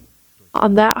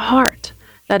 on that heart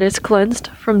that is cleansed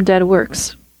from dead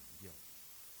works.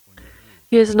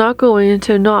 He is not going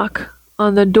to knock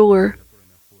on the door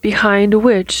behind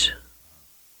which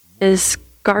is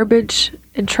garbage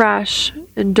and trash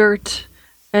and dirt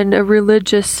and a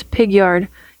religious pig yard.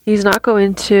 He's not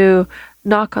going to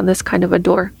knock on this kind of a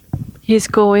door. He's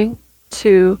going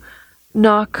to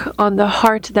knock on the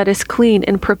heart that is clean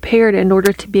and prepared in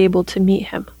order to be able to meet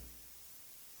him.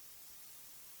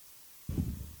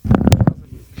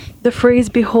 The phrase,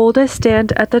 "Behold, I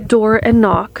stand at the door and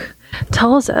knock,"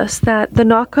 tells us that the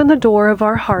knock on the door of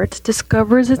our heart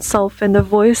discovers itself in the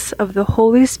voice of the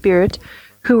Holy Spirit,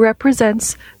 who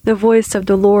represents the voice of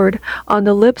the Lord on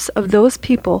the lips of those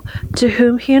people to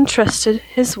whom he entrusted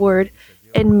his word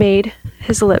and made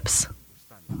his lips.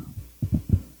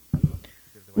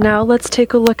 Now let's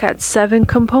take a look at 7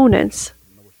 components.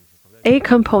 8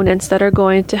 components that are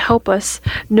going to help us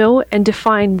know and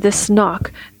define this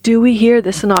knock. Do we hear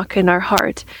this knock in our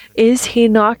heart? Is he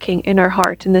knocking in our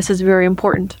heart? And this is very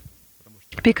important.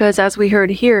 Because as we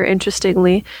heard here,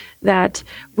 interestingly, that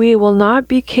we will not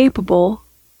be capable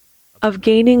of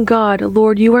gaining God.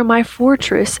 Lord, you are my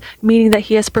fortress, meaning that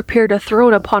he has prepared a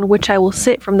throne upon which I will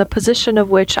sit, from the position of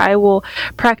which I will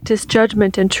practice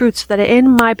judgment and truth, so that in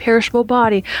my perishable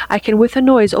body I can with a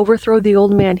noise overthrow the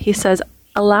old man. He says,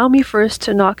 allow me first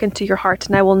to knock into your heart,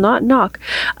 and I will not knock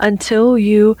until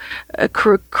you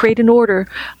create an order.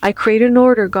 I create an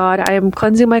order, God. I am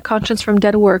cleansing my conscience from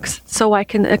dead works so I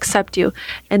can accept you.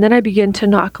 And then I begin to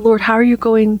knock. Lord, how are you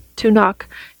going to knock?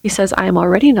 He says, I am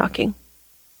already knocking.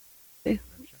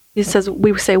 He says,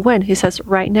 we say when? He says,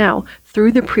 right now,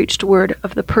 through the preached word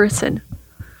of the person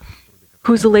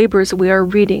whose labors we are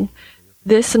reading.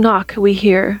 This knock we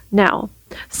hear now.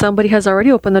 Somebody has already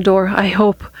opened the door, I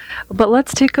hope. But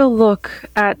let's take a look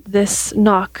at this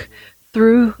knock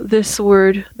through this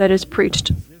word that is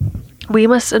preached. We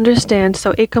must understand,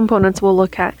 so 8 components we'll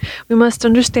look at. We must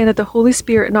understand that the Holy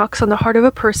Spirit knocks on the heart of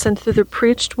a person through the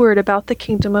preached word about the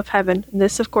kingdom of heaven. And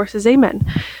this, of course, is amen.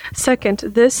 Second,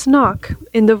 this knock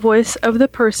in the voice of the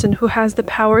person who has the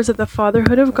powers of the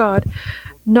fatherhood of God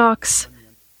knocks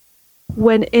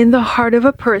when in the heart of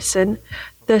a person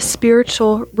the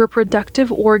spiritual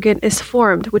reproductive organ is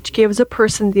formed, which gives a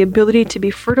person the ability to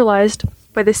be fertilized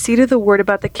by the seed of the word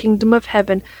about the kingdom of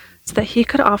heaven, so that he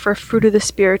could offer fruit of the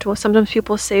Spirit. Well, sometimes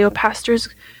people say, pastor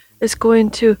is going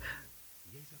to...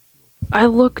 I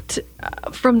looked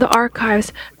from the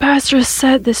archives. Pastor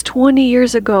said this 20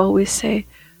 years ago. We say,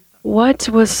 what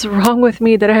was wrong with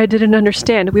me that I didn't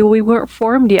understand? We weren't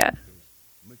formed yet.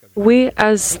 We,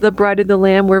 as the bride of the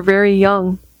Lamb, were very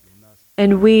young.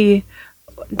 And we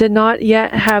did not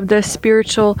yet have the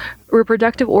spiritual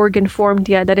reproductive organ formed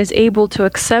yet that is able to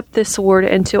accept this word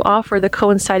and to offer the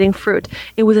coinciding fruit.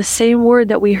 It was the same word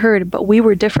that we heard, but we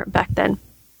were different back then.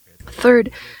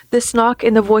 Third, this knock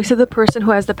in the voice of the person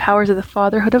who has the powers of the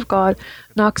fatherhood of God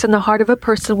knocks in the heart of a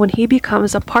person when he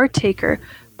becomes a partaker,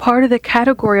 part of the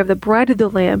category of the bride of the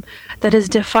Lamb that is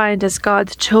defined as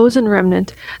God's chosen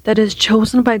remnant, that is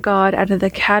chosen by God out of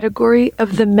the category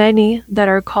of the many that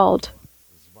are called.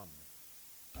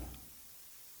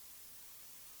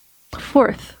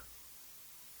 Fourth,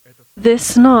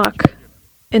 this knock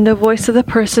in the voice of the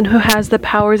person who has the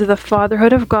powers of the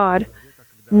fatherhood of God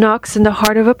knocks in the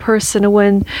heart of a person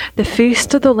when the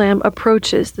feast of the Lamb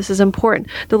approaches. This is important.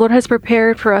 The Lord has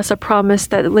prepared for us a promise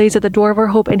that lays at the door of our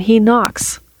hope, and he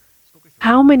knocks.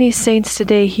 How many saints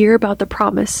today hear about the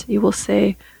promise? You will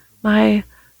say, my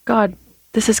God,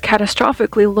 this is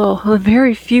catastrophically low.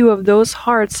 Very few of those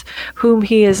hearts whom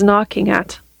he is knocking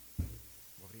at.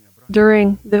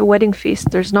 during the wedding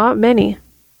feast. There's not many.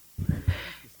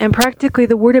 And practically,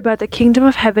 the word about the kingdom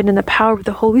of heaven and the power of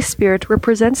the Holy Spirit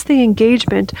represents the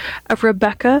engagement of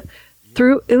Rebekah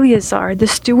through Eleazar, the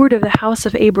steward of the house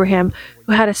of Abraham,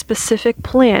 who had a specific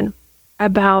plan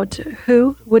about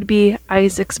who would be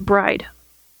Isaac's bride.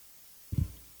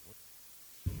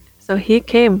 So he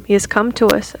has come to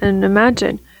us, and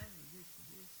imagine,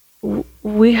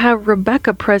 we have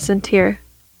Rebekah present here.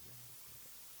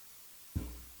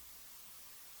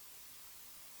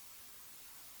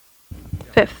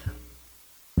 Fifth,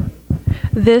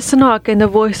 this knock in the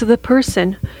voice of the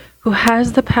person who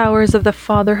has the powers of the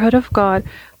fatherhood of God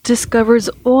discovers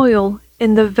oil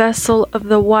in the vessel of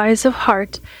the wise of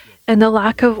heart and the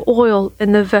lack of oil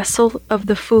in the vessel of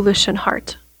the foolish in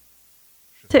heart.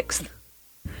 Sixth,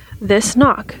 this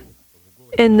knock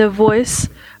in the voice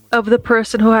of the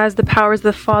person who has the powers of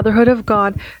the fatherhood of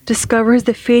God discovers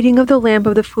the fading of the lamp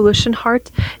of the foolish in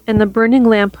heart and the burning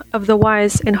lamp of the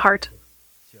wise in heart.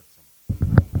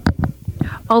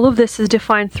 All of this is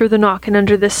defined through the knock, and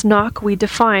under this knock we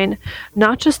define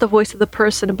not just the voice of the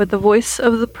person, but the voice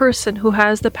of the person who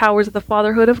has the powers of the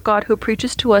fatherhood of God, who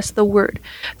preaches to us the word.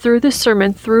 Through this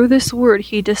sermon, through this word,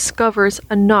 he discovers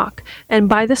a knock, and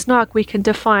by this knock we can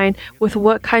define with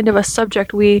what kind of a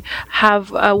subject we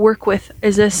have work with.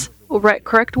 Is this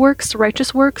correct works,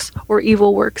 righteous works, or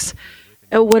evil works?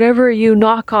 Whatever you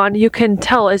knock on, you can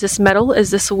tell, is this metal,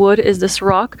 is this wood, is this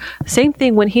rock? Same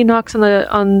thing when he knocks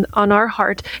on our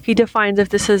heart, he defines if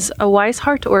this is a wise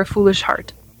heart or a foolish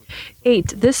heart.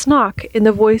 8. This knock in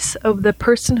the voice of the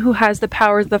person who has the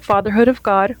powers of the fatherhood of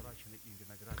God,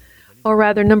 or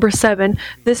rather, number 7,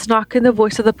 this knock in the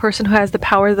voice of the person who has the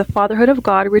power of the fatherhood of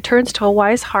God returns to a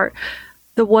wise heart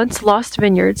the once lost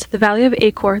vineyards, the valley of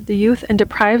Achor, the youth, and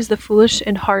deprives the foolish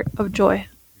in heart of joy.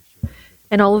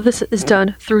 And all of this is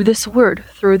done through this word,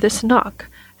 through this knock,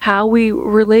 how we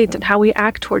relate and how we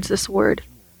act towards this word.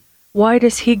 Why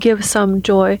does he give some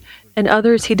joy and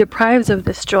others he deprives of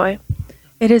this joy?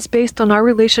 It is based on our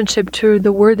relationship to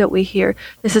the word that we hear.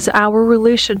 This is our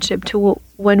relationship to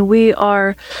when we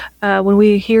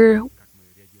hear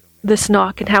this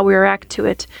knock and how we react to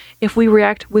it. If we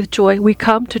react with joy, we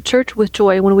come to church with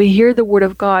joy. When we hear the word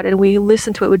of God and we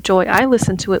listen to it with joy, I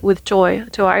listen to it with joy.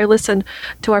 I listen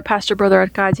to our pastor, Brother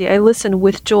Arkady. I listen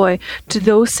with joy to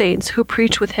those saints who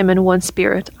preach with him in one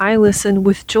spirit. I listen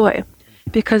with joy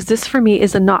because this for me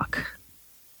is a knock.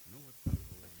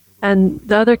 And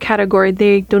the other category,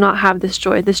 they do not have this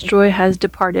joy. This joy has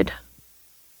departed.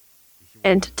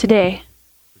 And today,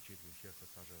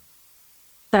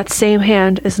 that same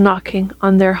hand is knocking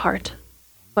on their heart,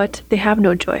 but they have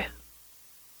no joy.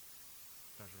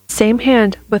 Same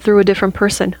hand, but through a different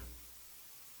person.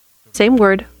 Same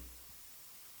word,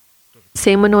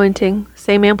 same anointing,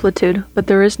 same amplitude, but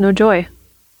there is no joy.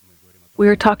 We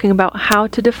are talking about how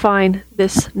to define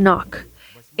this knock.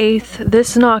 8th,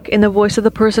 this knock in the voice of the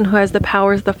person who has the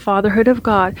powers of the fatherhood of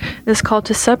God is called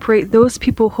to separate those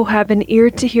people who have an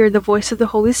ear to hear the voice of the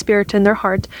Holy Spirit in their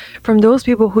heart from those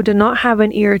people who do not have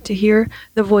an ear to hear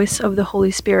the voice of the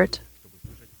Holy Spirit.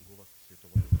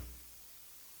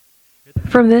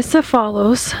 From this it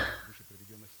follows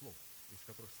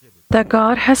that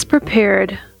God has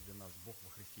prepared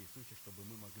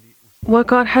what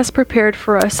God has prepared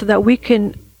for us so that we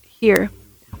can hear.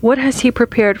 What has he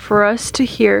prepared for us to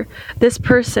hear? This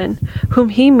person whom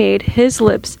he made his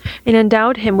lips and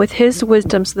endowed him with his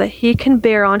wisdom so that he can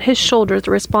bear on his shoulders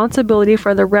the responsibility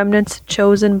for the remnants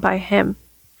chosen by him.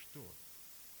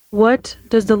 What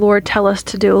does the Lord tell us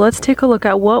to do? Let's take a look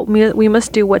at what we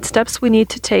must do, what steps we need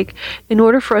to take in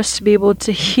order for us to be able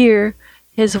to hear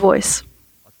his voice.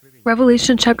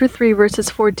 Revelation chapter 3, verses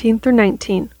 14 through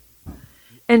 19.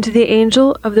 And to the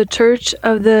angel of the church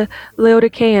of the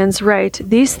Laodiceans write,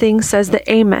 these things says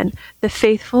the Amen, the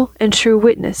faithful and true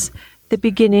witness, the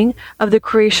beginning of the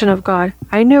creation of God.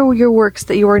 I know your works,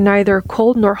 that you are neither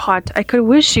cold nor hot. I could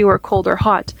wish you were cold or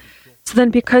hot. So then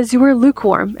because you are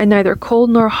lukewarm and neither cold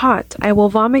nor hot, I will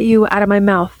vomit you out of my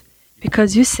mouth.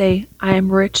 Because you say, I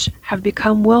am rich, have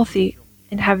become wealthy,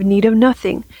 and have need of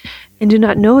nothing, and do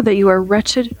not know that you are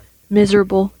wretched,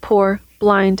 miserable, poor,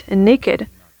 blind, and naked.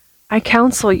 I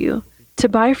counsel you to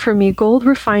buy from me gold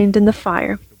refined in the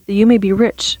fire, that you may be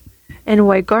rich, and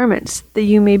white garments, that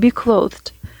you may be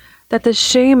clothed, that the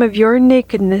shame of your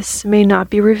nakedness may not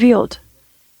be revealed.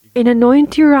 And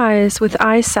anoint your eyes with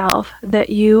eye salve, that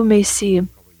you may see.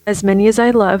 As many as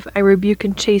I love, I rebuke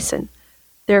and chasten.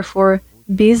 Therefore,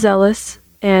 be zealous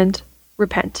and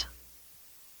repent.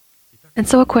 And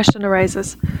so a question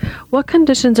arises. What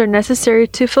conditions are necessary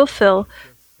to fulfill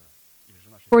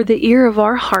for the ear of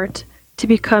our heart to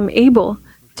become able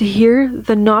to hear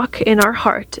the knock in our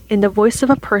heart in the voice of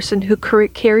a person who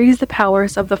carries the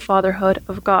powers of the fatherhood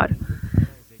of God.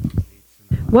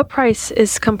 What price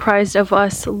is comprised of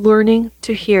us learning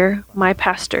to hear my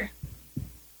pastor?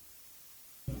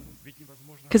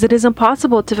 Because it is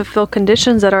impossible to fulfill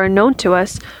conditions that are known to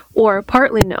us or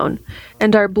partly known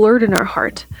and are blurred in our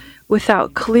heart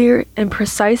without clear and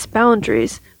precise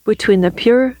boundaries between the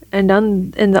pure and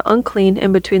the unclean,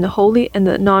 and between the holy and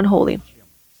the non-holy.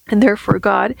 And therefore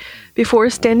God, before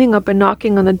standing up and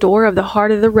knocking on the door of the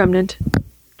heart of the remnant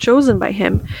chosen by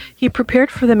him, he prepared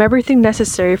for them everything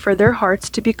necessary for their hearts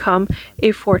to become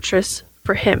a fortress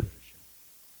for him.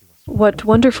 What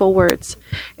wonderful words!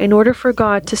 In order for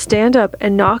God to stand up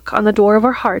and knock on the door of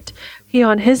our heart, he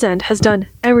on his end has done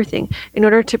everything in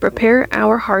order to prepare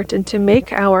our heart and to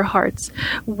make our hearts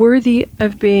worthy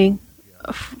of being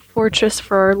a fortress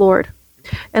for our Lord.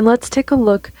 And let's take a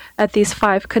look at these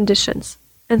 5 conditions.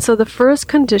 And so the first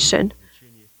condition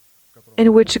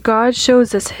in which God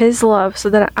shows us his love so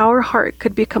that our heart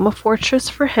could become a fortress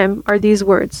for him are these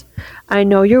words: I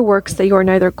know your works, that you are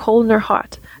neither cold nor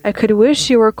hot. I could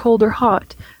wish you were cold or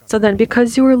hot. So then,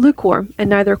 because you are lukewarm and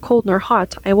neither cold nor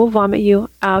hot, I will vomit you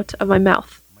out of my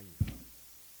mouth.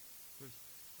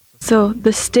 So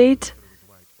the state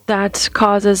that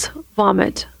causes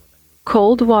vomit,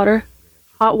 cold water,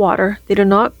 hot water, they do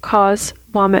not cause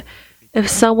vomit. If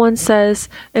someone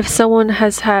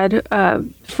has had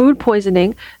food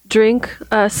poisoning, drink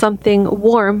something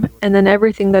warm, and then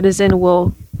everything that is in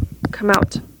will come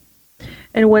out.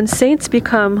 And when saints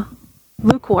become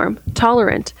lukewarm,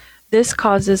 tolerant, this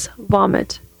causes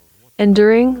vomit. And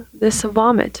during this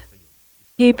vomit,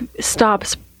 he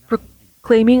stops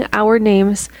proclaiming our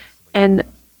names and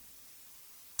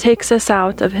takes us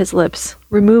out of his lips,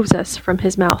 removes us from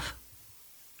his mouth.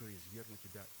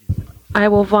 I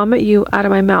will vomit you out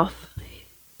of my mouth,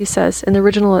 he says. In the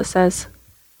original it says,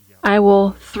 I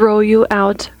will throw you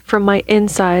out from my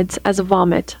insides as a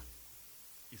vomit,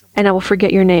 and I will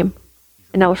forget your name,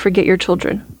 and I will forget your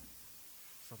children.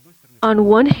 On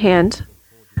one hand,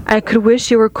 I could wish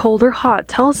you were cold or hot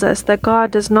tells us that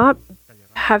God does not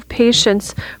have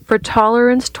patience for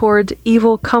tolerance toward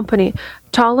evil company.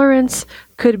 Tolerance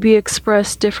could be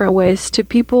expressed different ways: to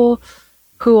people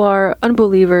who are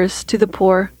unbelievers, to the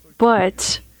poor,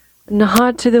 but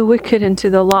not to the wicked and to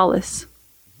the lawless.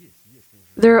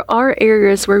 There are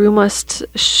areas where we must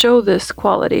show this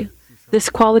quality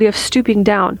of stooping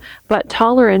down, but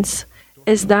tolerance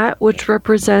is that which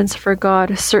represents for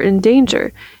God a certain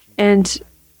danger, and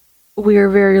we are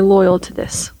very loyal to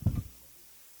this.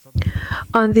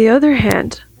 On the other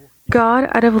hand, God,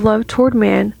 out of love toward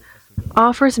man,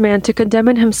 offers man to condemn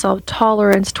in himself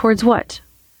tolerance towards what?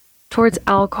 Towards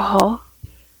alcohol,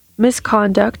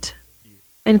 misconduct,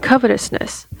 and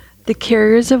covetousness, the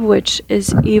carriers of which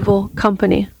is evil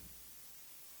company.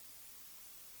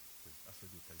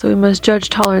 So we must judge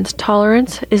tolerance.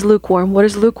 Tolerance is lukewarm. What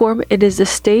is lukewarm? It is a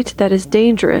state that is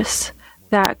dangerous,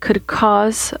 that could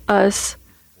cause us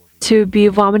to be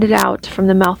vomited out from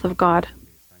the mouth of God.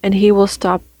 And he will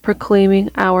stop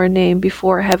proclaiming our name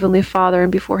before Heavenly Father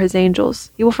and before his angels.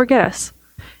 He will forget us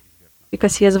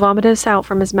because he has vomited us out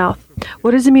from his mouth.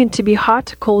 What does it mean to be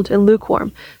hot, cold, and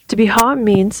lukewarm? To be hot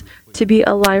means to be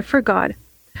alive for God.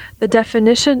 The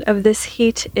definition of this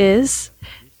heat is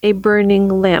a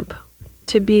burning lamp.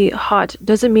 To be hot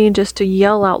doesn't mean just to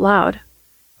yell out loud.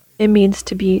 It means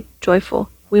to be joyful.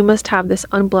 We must have this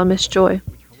unblemished joy.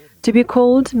 To be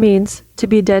cold means to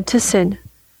be dead to sin.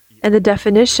 And the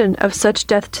definition of such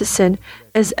death to sin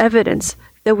is evidence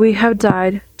that we have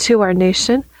died to our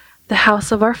nation, the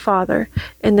house of our Father,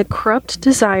 and the corrupt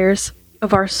desires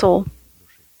of our soul.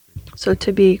 So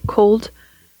to be cold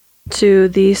to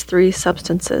these 3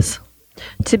 substances.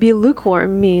 To be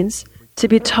lukewarm means to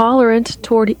be tolerant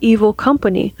toward evil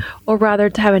company, or rather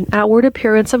to have an outward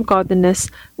appearance of godliness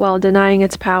while denying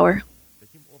its power.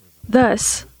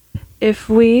 Thus, if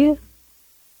we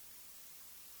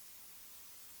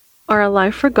are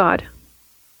alive for God,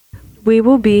 we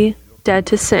will be dead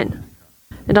to sin.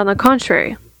 And on the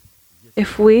contrary,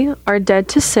 if we are dead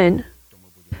to sin,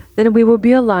 then we will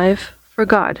be alive for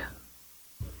God.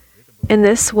 And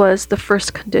this was the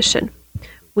first condition.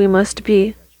 We must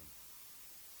be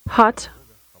hot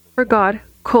for God,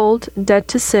 cold, dead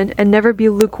to sin, and never be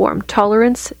lukewarm.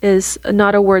 Tolerance is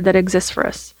not a word that exists for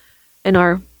us in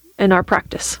our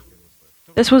practice.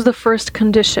 This was the first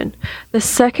condition. The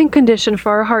second condition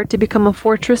for our heart to become a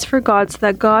fortress for God, so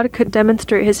that God could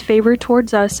demonstrate his favor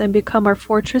towards us and become our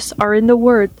fortress, are in the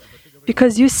word.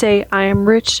 Because you say, I am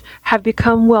rich, have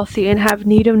become wealthy, and have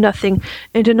need of nothing,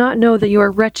 and do not know that you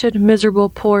are wretched, miserable,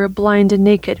 poor, blind, and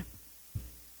naked.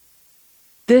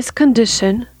 This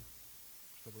condition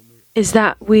is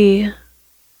that we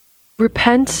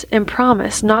repent and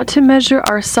promise not to measure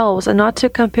ourselves and not to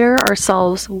compare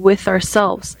ourselves with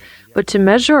ourselves, but to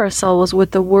measure ourselves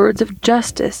with the words of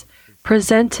justice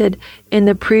presented in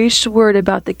the preached word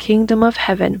about the kingdom of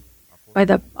heaven by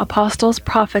the apostles,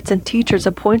 prophets, and teachers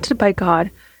appointed by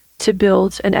God to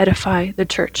build and edify the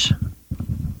church.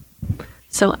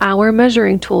 So our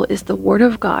measuring tool is the Word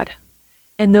of God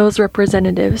and those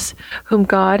representatives whom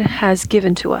God has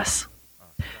given to us.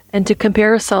 And to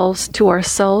compare ourselves to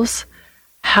ourselves,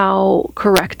 how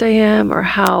correct I am or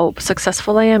how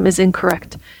successful I am, is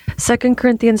incorrect. 2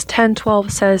 Corinthians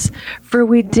 10:12 says, "For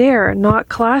we dare not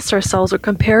class ourselves or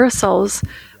compare ourselves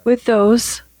with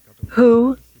those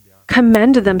who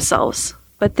commend themselves,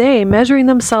 but they, measuring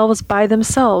themselves by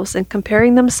themselves and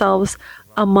comparing themselves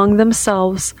among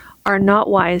themselves, are not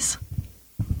wise."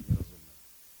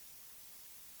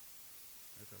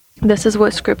 This is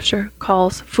what Scripture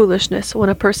calls foolishness, when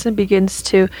a person begins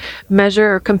to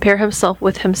measure or compare himself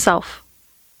with himself,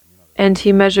 and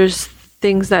he measures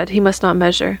things that he must not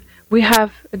measure. We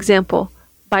have example,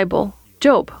 Bible,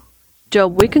 Job.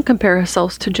 Job, we can compare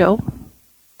ourselves to Job.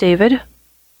 David,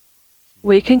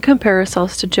 we can compare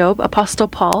ourselves to Job. Apostle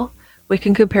Paul, we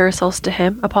can compare ourselves to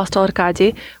him. Apostle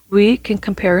Arkady, we can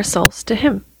compare ourselves to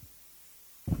him.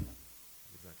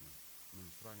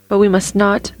 But we must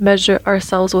not measure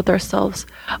ourselves with ourselves.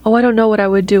 Oh, I don't know what I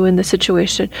would do in this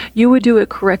situation. You would do it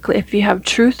correctly. If you have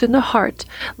truth in the heart,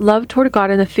 love toward God,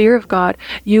 and the fear of God,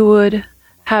 you would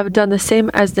have done the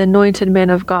same as the anointed man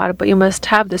of God, but you must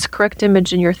have this correct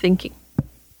image in your thinking.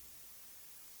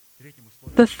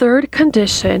 The third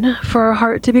condition for our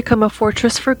heart to become a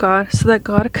fortress for God, so that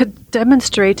God could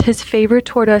demonstrate his favor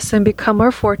toward us and become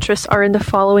our fortress, are in the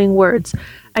following words: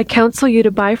 "I counsel you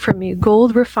to buy from me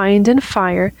gold refined in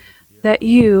fire, that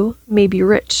you may be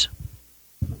rich."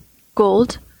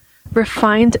 Gold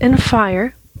refined in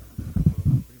fire,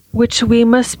 which we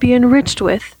must be enriched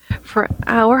with, for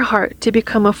our heart to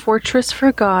become a fortress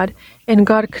for God, and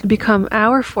God could become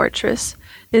our fortress,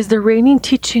 is the reigning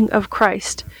teaching of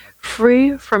Christ,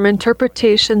 free from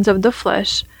interpretations of the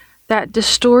flesh that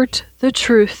distort the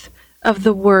truth of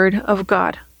the Word of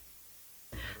God.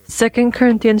 2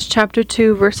 Corinthians chapter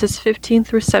 2, verses 15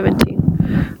 through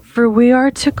 17. "For we are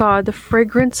to God the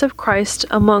fragrance of Christ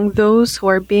among those who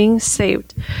are being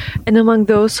saved, and among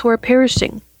those who are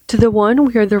perishing. To the one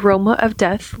we are the aroma of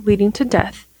death leading to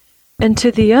death, and to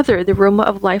the other the aroma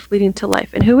of life leading to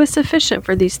life. And who is sufficient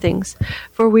for these things?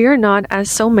 For we are not,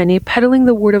 as so many, peddling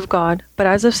the word of God, but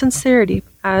as of sincerity,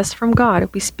 as from God,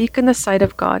 we speak in the sight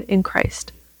of God in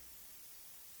Christ."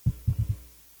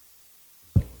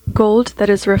 Gold that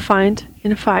is refined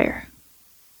in fire.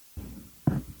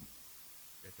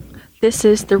 This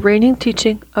is the reigning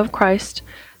teaching of Christ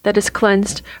that is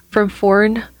cleansed from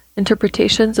foreign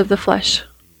interpretations of the flesh.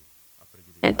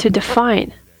 And to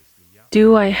define,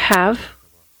 do I have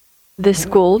this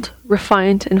gold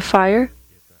refined in fire?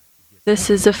 This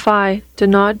is if I do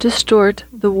not distort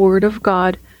the word of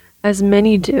God, as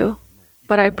many do,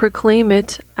 but I proclaim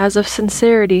it as of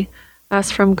sincerity,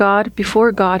 as from God,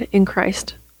 before God, in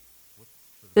Christ.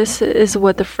 This is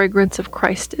what the fragrance of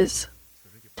Christ is.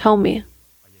 Tell me,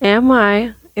 am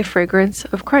I a fragrance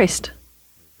of Christ?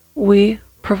 We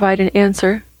provide an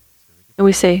answer, and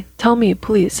we say, tell me,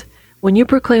 please, when you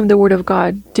proclaim the word of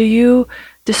God, do you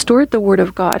distort the word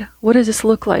of God? What does this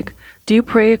look like? Do you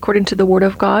pray according to the word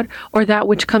of God, or that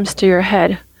which comes to your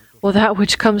head? Well, that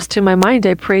which comes to my mind,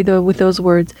 I pray with those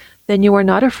words. Then you are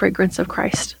not a fragrance of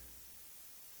Christ.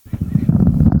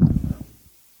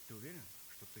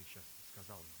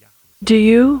 Do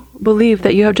you believe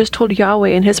that you have just told Yahweh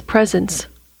in His presence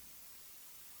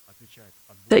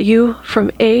that you,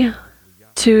 from A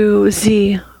to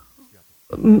Z,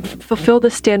 fulfill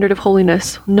the standard of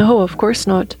holiness? No, of course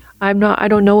not. I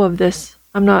don't know of this.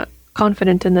 I'm not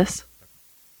confident in this.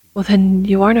 Well, then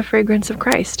you aren't a fragrance of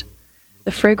Christ.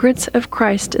 The fragrance of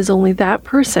Christ is only that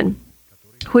person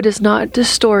who does not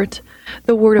distort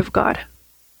the word of God.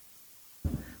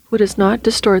 Who does not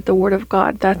distort the word of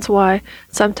God. That's why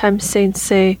sometimes saints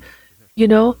say,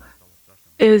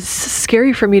 it's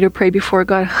scary for me to pray before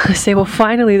God. I say, well,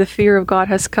 finally the fear of God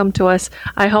has come to us.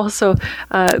 I also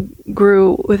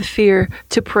grew with fear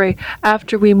to pray.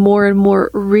 After we more and more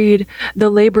read the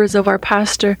labors of our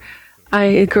pastor,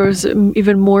 it grows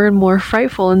even more and more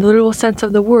frightful. In the literal sense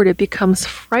of the word, it becomes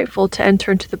frightful to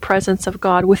enter into the presence of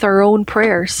God with our own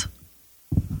prayers.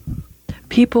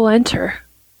 People enter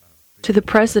to the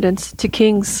presidents, to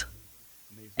kings,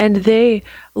 and they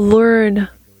learn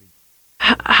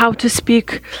how to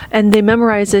speak, and they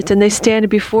memorize it, and they stand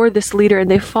before this leader and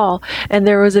they fall. And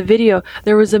there was a video,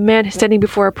 there was a man standing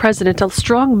before a president, a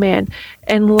strong man,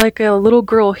 and like a little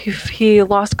girl, he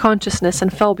lost consciousness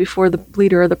and fell before the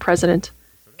leader or the president.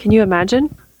 Can you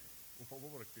imagine?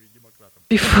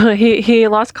 He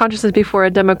lost consciousness before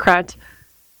a Democrat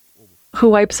who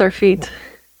wipes our feet,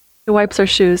 who wipes our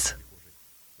shoes.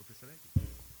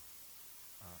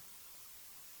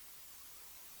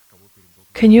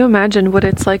 Can you imagine what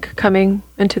it's like coming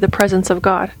into the presence of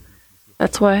God?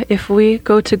 That's why if we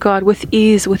go to God with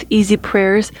ease, with easy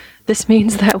prayers, this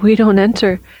means that we don't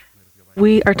enter.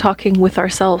 We are talking with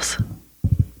ourselves.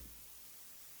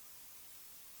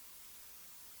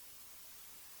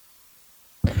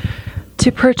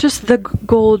 To purchase the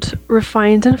gold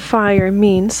refined in fire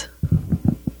means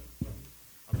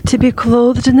to be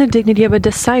clothed in the dignity of a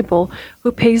disciple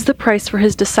who pays the price for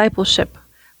his discipleship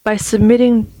by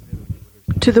submitting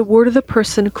to the word of the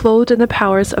person clothed in the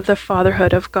powers of the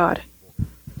fatherhood of God.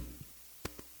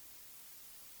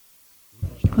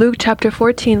 Luke chapter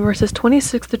 14, verses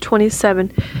 26 to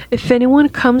 27. If anyone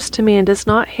comes to me and does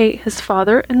not hate his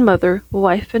father and mother,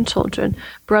 wife and children,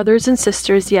 brothers and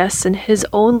sisters, yes, and his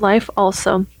own life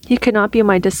also, he cannot be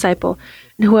my disciple.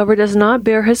 And whoever does not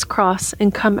bear his cross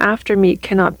and come after me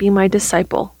cannot be my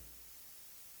disciple.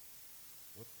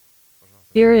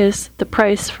 Here is the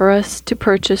price for us to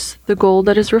purchase the gold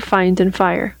that is refined in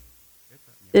fire.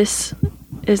 This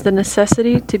is the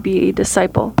necessity to be a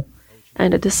disciple.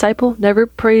 And a disciple never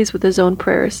prays with his own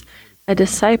prayers. A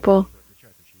disciple,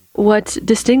 what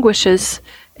distinguishes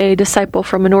a disciple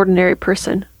from an ordinary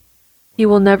person? He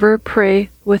will never pray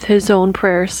with his own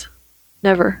prayers.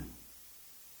 Never.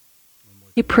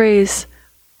 He prays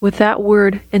with that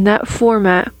word in that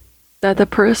format that the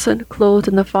person clothed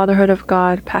in the fatherhood of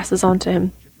God passes on to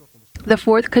him. The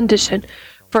fourth condition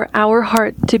for our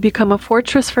heart to become a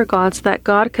fortress for God so that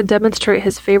God could demonstrate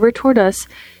his favor toward us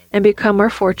and become our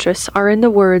fortress are in the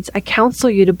words, I counsel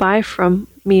you to buy from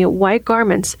me white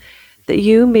garments, that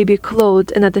you may be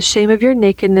clothed and that the shame of your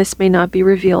nakedness may not be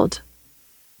revealed.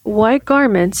 White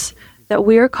garments that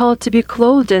we are called to be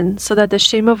clothed in so that the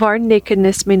shame of our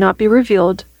nakedness may not be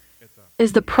revealed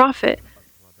is the profit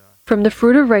from the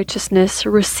fruit of righteousness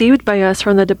received by us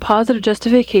from the deposit of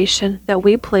justification that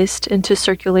we placed into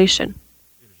circulation,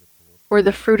 or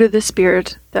the fruit of the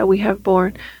Spirit that we have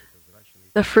borne.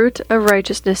 The fruit of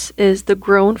righteousness is the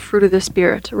grown fruit of the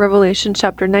Spirit. Revelation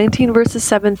chapter 19, verses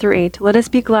 7 through 8. Let us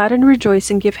be glad and rejoice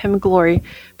and give him glory,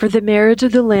 for the marriage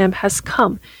of the Lamb has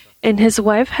come, and his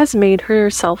wife has made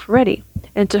herself ready.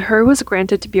 And to her was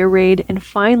granted to be arrayed in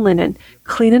fine linen,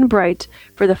 clean and bright,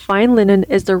 for the fine linen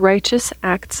is the righteous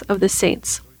acts of the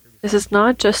saints. This is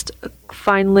not just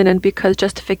fine linen because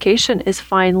justification is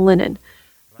fine linen.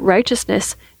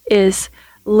 Righteousness is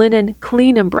linen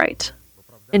clean and bright.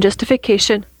 In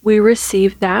justification, we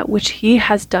receive that which he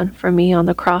has done for me on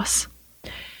the cross.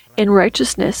 In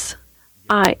righteousness,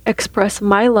 I express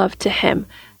my love to him,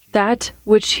 that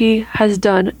which he has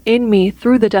done in me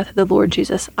through the death of the Lord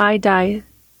Jesus. I die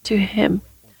to him.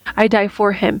 I die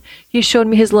for him. He showed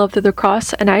me his love through the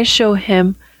cross, and I show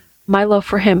him my love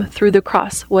for him through the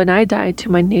cross when I died to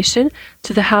my nation,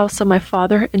 to the house of my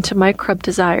father, and to my corrupt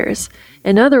desires.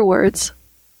 In other words,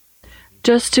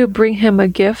 just to bring him a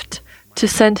gift, to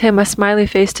send him a smiley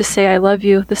face to say, I love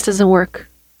you, this doesn't work.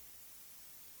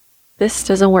 This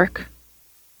doesn't work.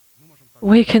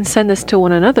 We can send this to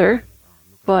one another,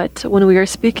 but when we are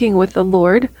speaking with the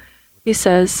Lord, he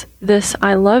says, this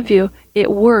I love you, it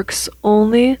works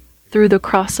only through the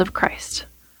cross of Christ,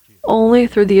 only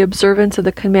through the observance of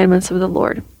the commandments of the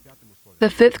Lord. The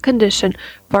fifth condition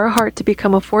for our heart to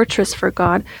become a fortress for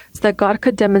God, so that God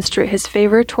could demonstrate his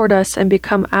favor toward us and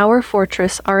become our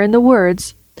fortress, are in the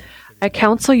words, I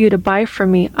counsel you to buy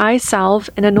from me eye salve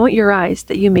and anoint your eyes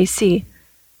that you may see.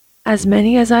 As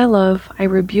many as I love, I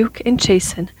rebuke and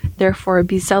chasten, therefore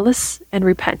be zealous and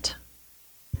repent.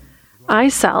 Eye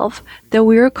salve that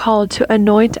we are called to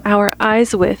anoint our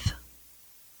eyes with,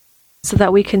 so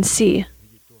that we can see.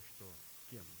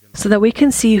 So that we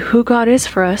can see who God is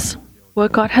for us,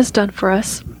 what God has done for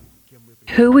us,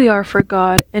 who we are for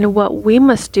God, and what we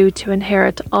must do to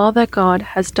inherit all that God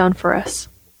has done for us.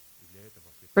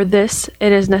 For this,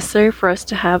 it is necessary for us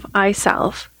to have eye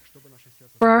salve.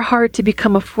 For our heart to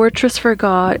become a fortress for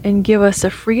God and give us a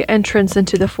free entrance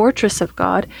into the fortress of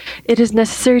God, it is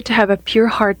necessary to have a pure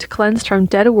heart cleansed from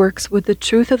dead works with the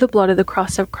truth of the blood of the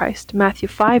cross of Christ. Matthew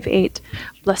 5:8.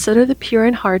 Blessed are the pure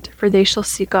in heart, for they shall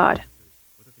see God.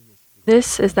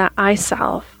 This is that eye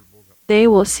salve. They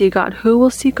will see God. Who will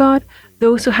see God?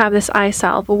 Those who have this eye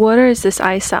salve. What is this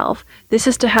eye salve? This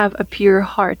is to have a pure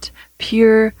heart,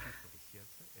 pure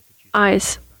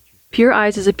eyes. Pure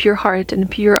eyes is a pure heart, and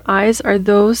pure eyes are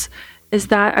those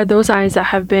eyes that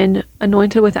have been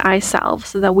anointed with eye salve,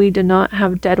 so that we do not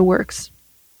have dead works.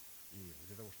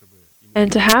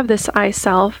 And to have this eye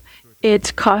salve,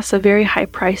 it costs a very high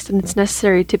price, and it's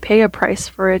necessary to pay a price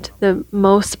for it, the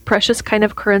most precious kind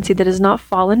of currency that does not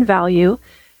fall in value.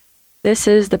 This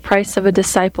is the price of a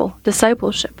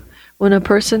discipleship. When a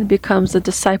person becomes a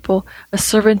disciple, a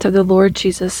servant of the Lord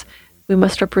Jesus, we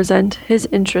must represent his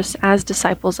interests as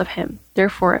disciples of him.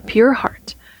 Therefore, a pure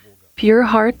heart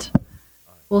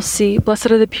will see,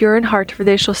 blessed are the pure in heart, for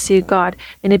they shall see God.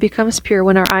 And it becomes pure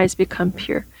when our eyes become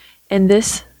pure. And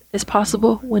this is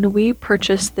possible when we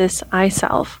purchase this eye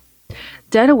salve.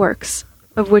 Dead works,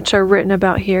 of which are written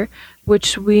about here,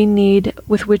 which we need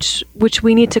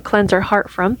to cleanse our heart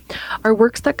from, are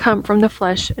works that come from the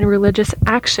flesh and religious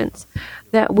actions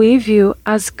that we view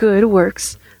as good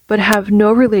works, but have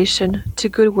no relation to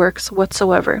good works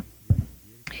whatsoever.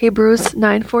 Hebrews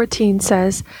 9:14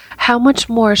 says, "How much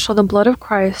more shall the blood of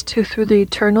Christ, who through the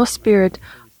eternal Spirit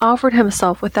offered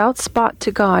himself without spot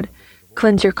to God,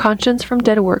 cleanse your conscience from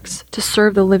dead works to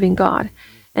serve the living God?"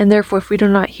 And therefore, if we do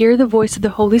not hear the voice of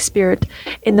the Holy Spirit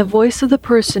in the voice of the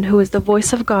person who is the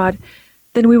voice of God,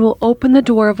 then we will open the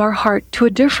door of our heart to a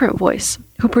different voice,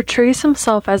 who portrays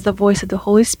himself as the voice of the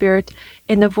Holy Spirit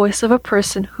in the voice of a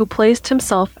person who placed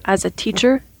himself as a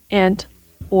teacher and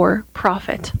or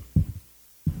prophet.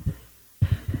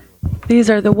 These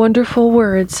are the wonderful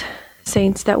words,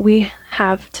 saints, that we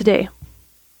have today.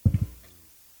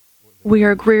 We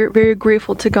are very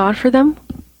grateful to God for them.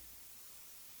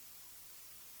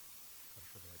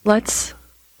 Let's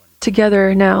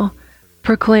together now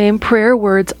proclaim prayer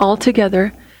words all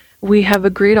together. We have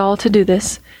agreed all to do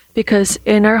this because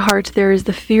in our heart there is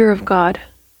the fear of God,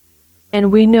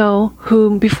 and we know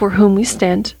before whom we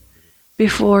stand,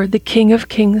 before the King of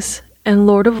Kings and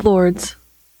Lord of Lords.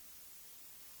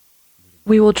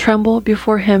 We will tremble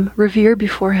before him, revere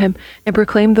before him, and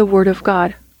proclaim the word of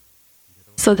God,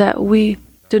 so that we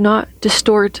do not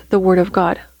distort the word of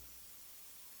God.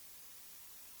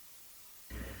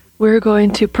 We're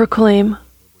going to proclaim,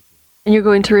 and you're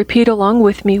going to repeat along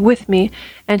with me,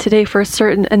 and today for a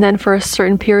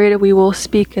certain period we will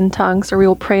speak in tongues, or we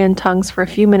will pray in tongues for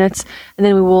a few minutes, and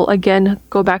then we will again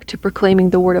go back to proclaiming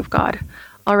the word of God.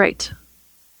 All right.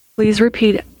 Please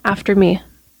repeat after me.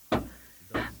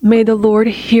 May the Lord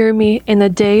hear me in the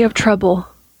day of trouble.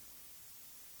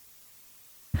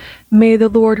 May the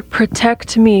Lord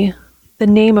protect me, the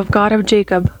name of God of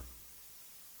Jacob.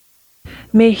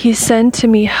 May he send to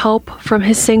me help from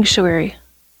his sanctuary,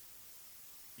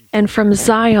 and from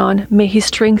Zion may he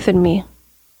strengthen me.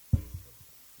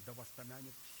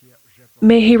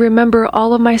 May he remember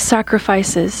all of my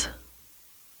sacrifices,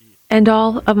 and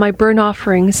all of my burnt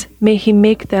offerings, may he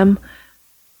make them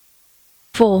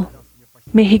full.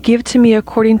 May he give to me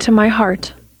according to my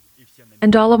heart,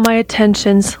 and all of my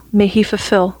attentions may he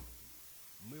fulfill.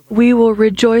 We will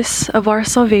rejoice of our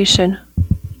salvation.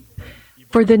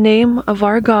 For the name of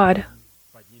our God,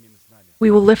 we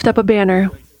will lift up a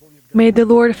banner. May the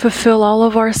Lord fulfill all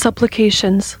of our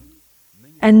supplications.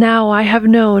 And now I have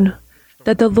known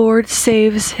that the Lord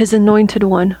saves his anointed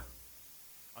one.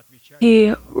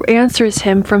 He answers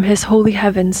him from his holy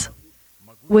heavens.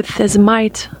 With his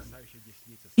might,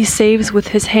 he saves with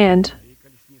his hand,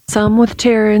 some with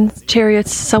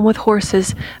chariots, some with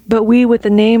horses, but we with the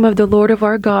name of the Lord of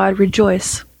our God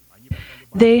rejoice.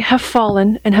 They have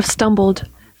fallen and have stumbled,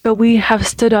 but we have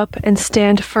stood up and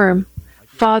stand firm.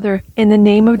 Father, in the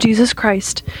name of Jesus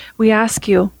Christ, we ask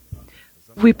you,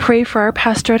 we pray for our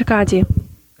Pastor Arkady,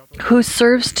 who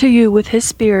serves to you with his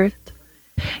Spirit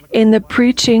in the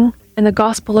preaching and the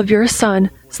gospel of your Son,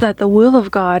 so that the will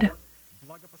of God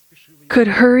could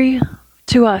hurry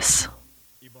to us,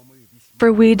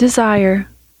 for we desire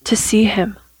to see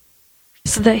him,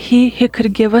 so that he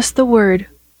could give us the word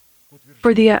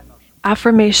for the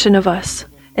affirmation of us,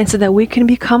 and so that we can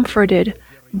be comforted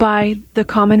by the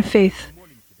common faith.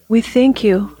 We thank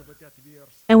you,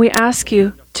 and we ask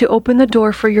you to open the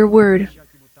door for your word,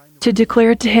 to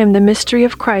declare to him the mystery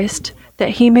of Christ,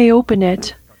 that he may open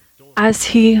it as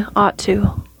he ought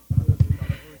to.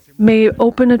 May it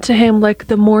open it to him like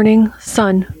the morning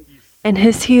sun, and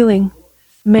his healing,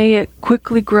 may it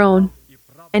quickly grow,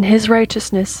 and his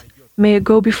righteousness, may it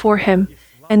go before him,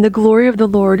 and the glory of the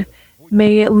Lord,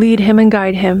 may it lead him and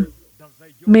guide him.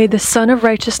 May the Son of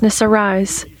Righteousness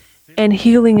arise, and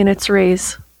healing in its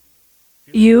rays.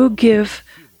 You give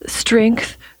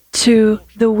strength to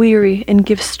the weary and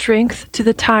give strength to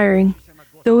the tiring.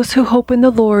 Those who hope in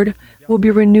the Lord will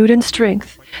be renewed in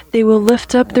strength. They will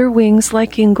lift up their wings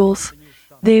like eagles.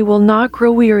 They will not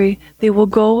grow weary. They will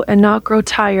go and not grow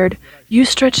tired. You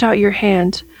stretch out your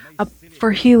hand up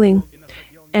for healing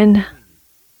and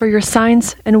for your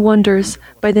signs and wonders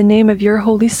by the name of your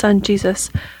Holy Son, Jesus.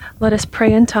 Let us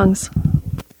pray in tongues.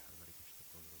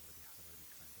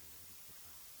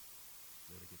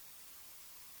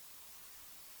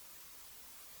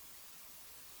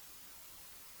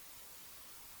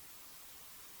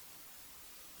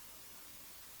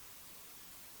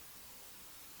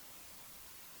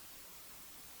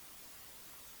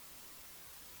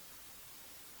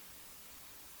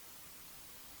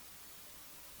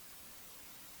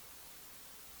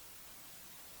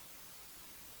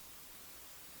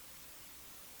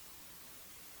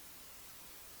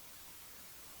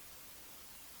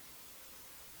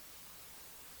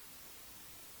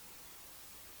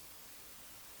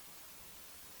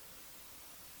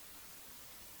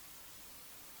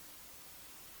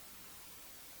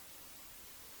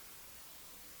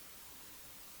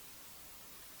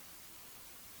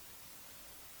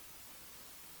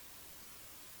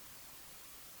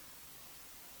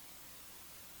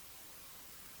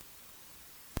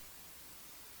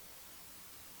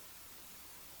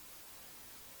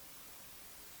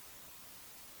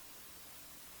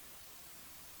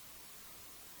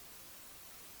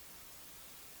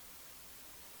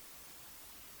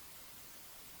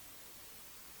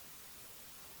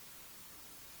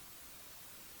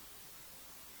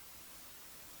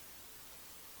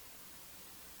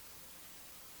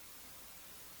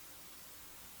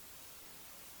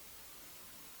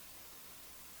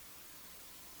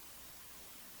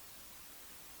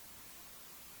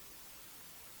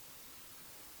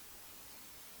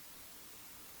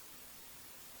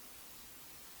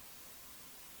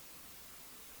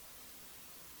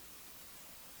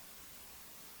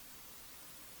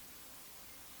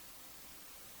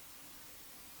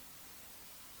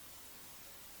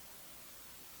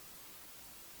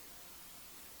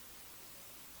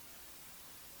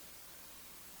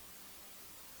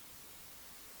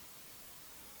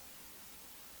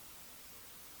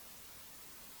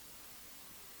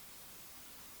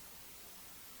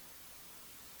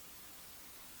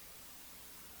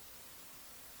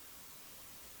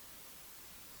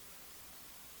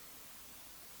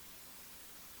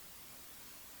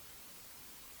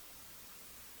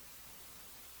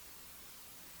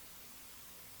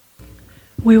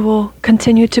 We will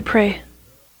continue to pray.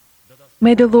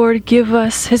 May the Lord give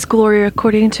us His glory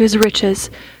according to His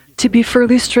riches, to be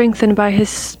fully strengthened by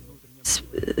His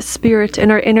Spirit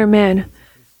in our inner man,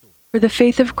 for the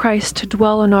faith of Christ to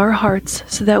dwell in our hearts,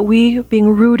 so that we, being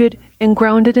rooted and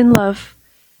grounded in love,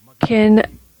 can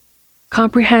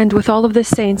comprehend with all of the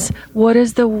saints what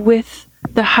is the width,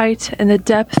 the height, and the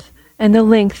depth, and the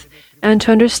length, and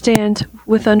to understand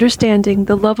with understanding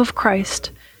the love of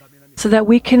Christ, so that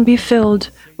we can be filled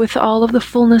with all of the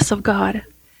fullness of God.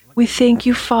 We thank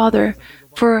you, Father,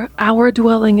 for our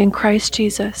dwelling in Christ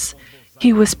Jesus.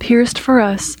 He was pierced for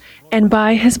us, and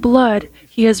by His blood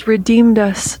He has redeemed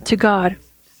us to God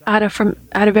out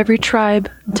of every tribe,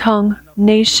 tongue,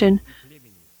 nation,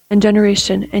 and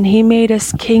generation. And He made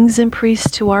us kings and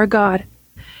priests to our God,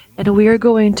 and we are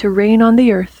going to reign on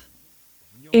the earth.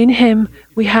 In Him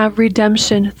we have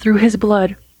redemption through His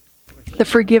blood, the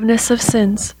forgiveness of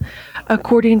sins,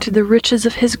 according to the riches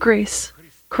of His grace.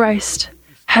 Christ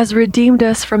has redeemed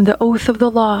us from the oath of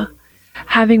the law,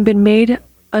 having been made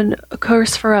a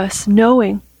curse for us,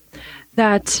 knowing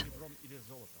that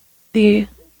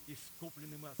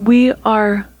we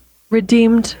are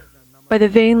redeemed by the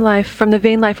vain life, from the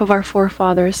vain life of our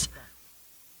forefathers,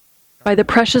 by the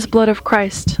precious blood of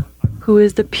Christ, who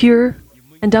is the pure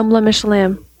and unblemished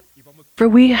Lamb. For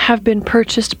we have been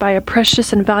purchased by a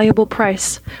precious and valuable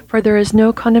price, for there is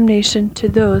no condemnation to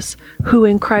those who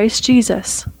in Christ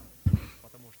Jesus,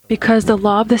 because the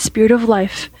law of the Spirit of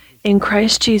life in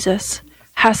Christ Jesus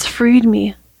has freed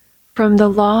me from the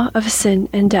law of sin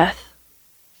and death.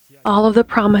 All of the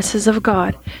promises of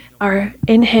God are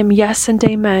in Him, yes and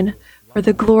amen, for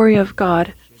the glory of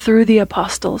God through the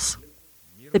apostles.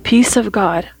 The peace of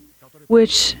God,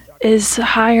 which is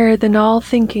higher than all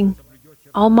thinking,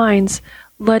 all minds,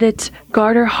 let it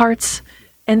guard our hearts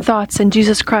and thoughts in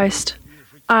Jesus Christ.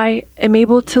 I am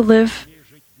able to live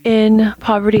in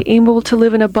poverty, able to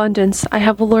live in abundance. I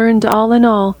have learned all in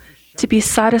all to be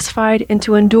satisfied and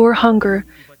to endure hunger,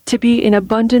 to be in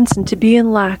abundance and to be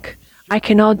in lack. I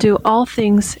can all do all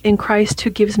things in Christ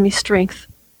who gives me strength.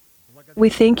 We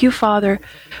thank you, Father,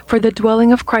 for the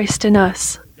dwelling of Christ in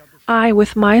us. I,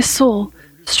 with my soul,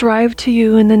 strive to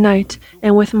you in the night,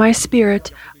 and with my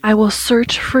spirit I will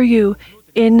search for you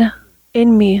in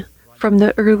me from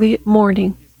the early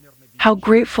morning. How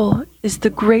grateful is the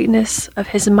greatness of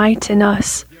His might in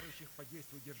us.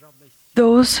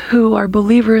 Those who are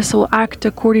believers will act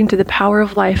according to the power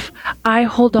of life. I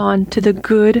hold on to the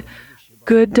good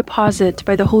deposit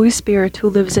by the Holy Spirit who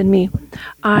lives in me.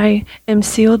 I am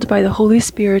sealed by the Holy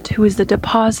Spirit who is the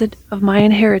deposit of my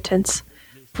inheritance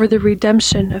for the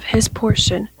redemption of His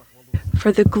portion,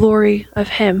 for the glory of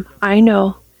Him I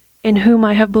know, in whom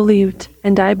I have believed,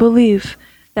 and I believe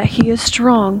that He is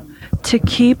strong to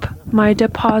keep my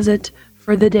deposit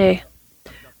for the day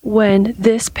when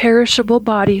this perishable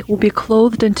body will be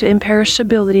clothed into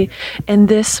imperishability, and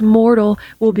this mortal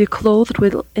will be clothed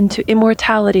into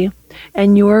immortality,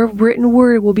 and your written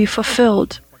word will be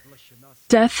fulfilled.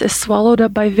 Death is swallowed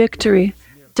up by victory.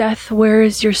 Death, where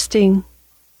is your sting?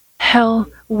 Hell,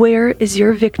 where is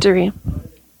your victory?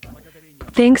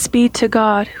 Thanks be to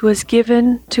God who has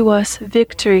given to us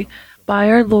victory by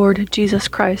our Lord Jesus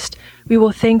Christ. We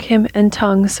will thank Him in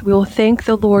tongues. We will thank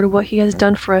the Lord what He has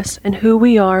done for us and who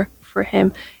we are for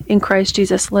Him in Christ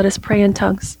Jesus. Let us pray in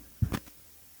tongues.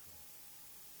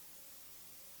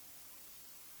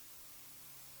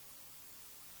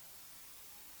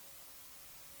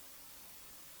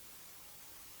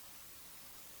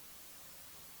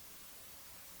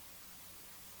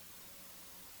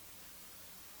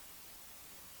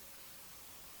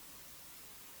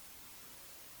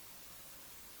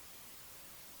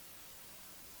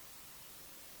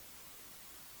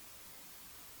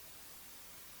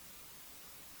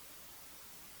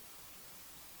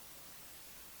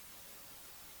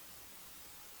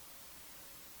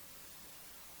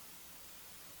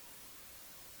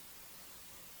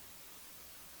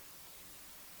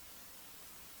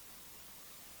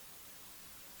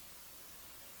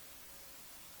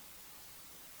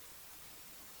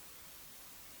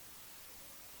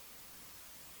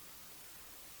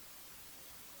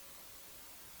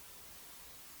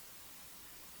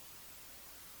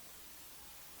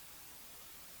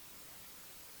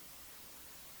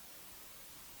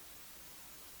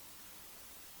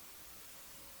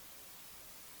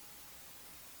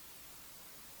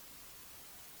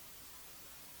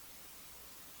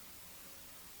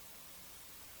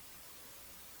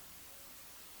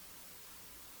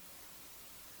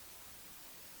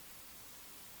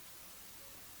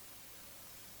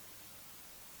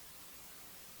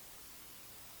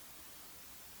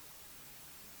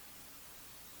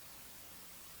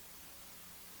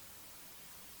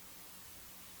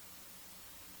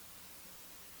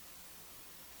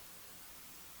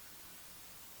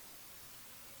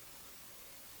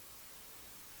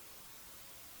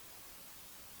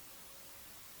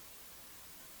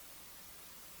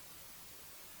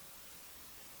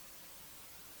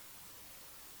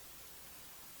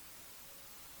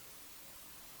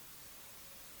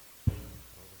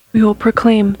 We will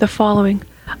proclaim the following.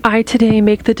 I today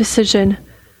make the decision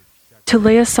to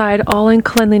lay aside all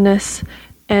uncleanliness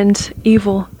and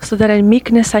evil, so that in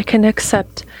meekness I can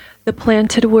accept the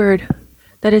planted word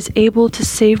that is able to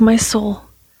save my soul.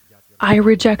 I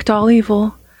reject all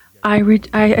evil. I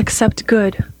accept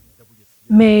good.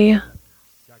 May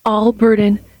all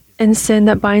burden and sin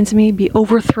that binds me be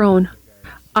overthrown.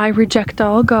 I reject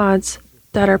all gods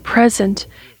that are present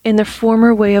in the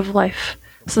former way of life,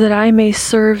 so that I may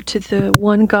serve to the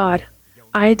one God.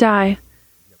 I die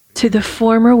to the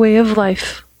former way of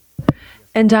life,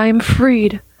 and I am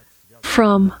freed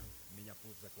from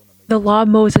the law of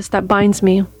Moses that binds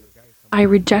me. I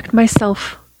reject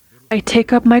myself. I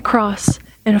take up my cross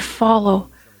and follow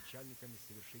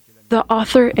the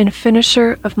author and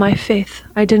finisher of my faith.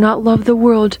 I do not love the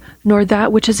world, nor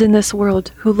that which is in this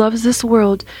world. Who loves this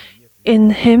world?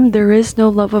 In him there is no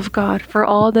love of God. For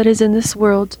all that is in this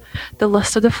world, the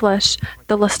lust of the flesh,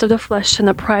 and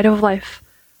the pride of life,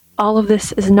 all of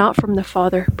this is not from the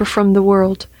Father, but from the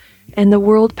world. And the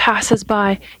world passes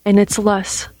by, and its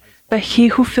lusts. But he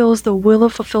who fulfills the will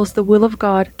of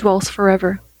God dwells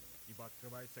forever.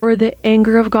 For the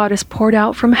anger of God is poured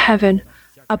out from heaven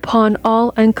upon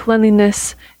all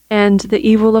uncleanliness and the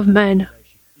evil of men,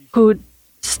 who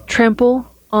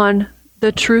trample on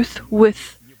the truth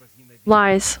with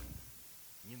lies.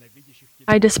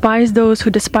 I despise those who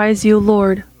despise you,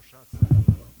 Lord,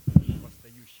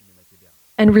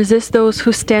 and resist those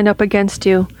who stand up against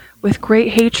you. With great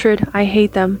hatred I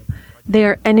hate them. They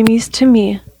are enemies to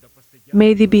me.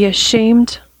 May they be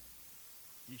ashamed.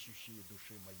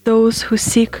 Those who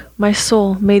seek my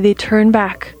soul, may they turn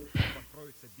back,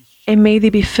 and may they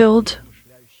be filled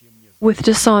with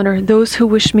dishonor. Those who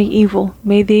wish me evil,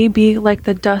 may they be like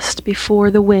the dust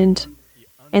before the wind,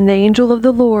 and the angel of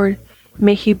the Lord,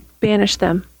 may he banish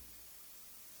them.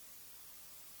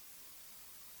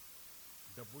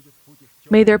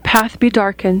 May their path be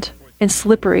darkened, and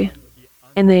slippery,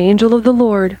 and the angel of the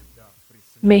Lord,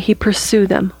 may he pursue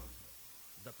them.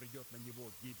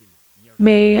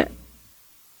 May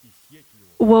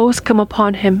woes come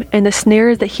upon him, and the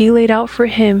snares that he laid out for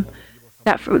him,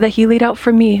 that he laid out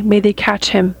for me, may they catch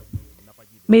him.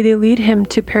 May they lead him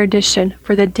to perdition,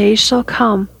 for the day shall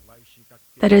come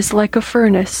that is like a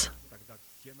furnace,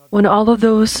 when all of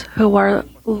those who are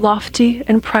lofty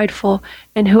and prideful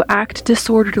and who act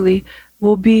disorderly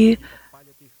will be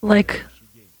like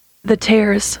the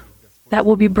tares that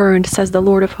will be burned, says the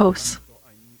Lord of hosts,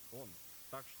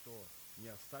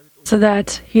 so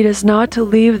that he does not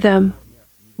leave them,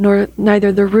 nor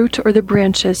neither the root or the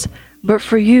branches. But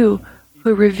for you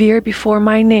who revere before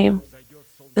my name,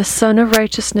 the Sun of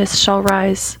Righteousness shall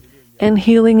rise, and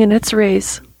healing in its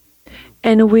rays.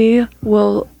 And we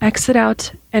will exit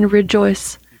out and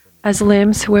rejoice as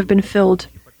lambs who have been filled,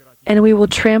 and we will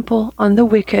trample on the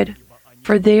wicked,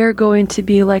 for they are going to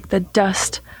be like the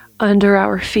dust under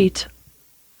our feet.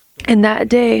 In that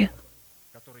day,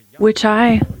 which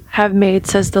I have made,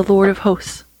 says the Lord of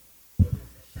hosts,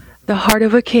 the heart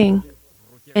of a king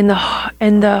and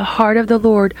the heart of the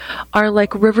Lord are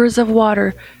like rivers of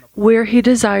water. Where he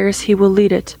desires, he will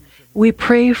lead it. We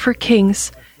pray for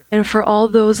kings and for all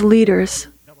those leaders,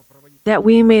 that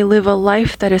we may live a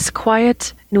life that is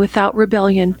quiet and without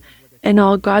rebellion, in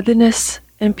all godliness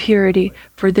and purity,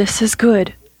 for this is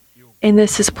good, and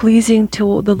this is pleasing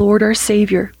to the Lord our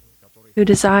Savior, who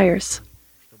desires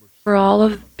for all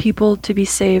of people to be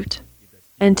saved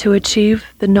and to achieve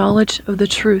the knowledge of the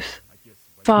truth.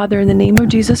 Father, in the name of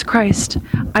Jesus Christ,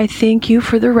 I thank you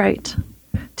for the right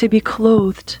to be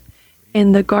clothed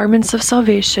in the garments of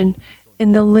salvation,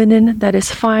 in the linen that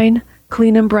is fine,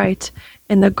 clean, and bright,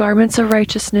 in the garments of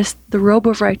righteousness, the robe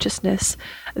of righteousness,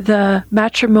 the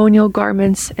matrimonial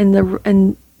garments, and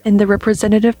the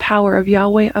representative power of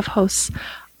Yahweh of hosts.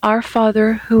 Our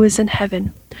Father who is in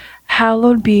heaven,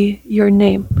 hallowed be your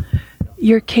name.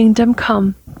 Your kingdom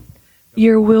come,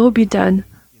 your will be done,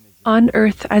 on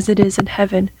earth as it is in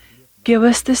heaven. Give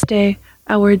us this day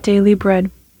our daily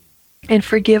bread, and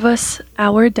forgive us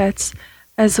our debts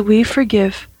as we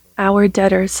forgive our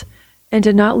debtors. And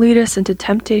do not lead us into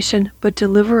temptation, but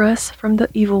deliver us from the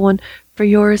evil one. For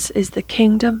yours is the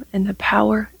kingdom and the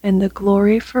power and the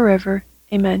glory forever.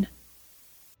 Amen.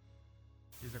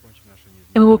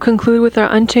 And we will conclude with our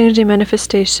unchanging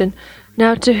manifestation.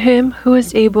 Now to him who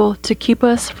is able to keep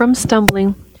us from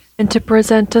stumbling and to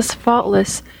present us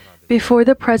faultless before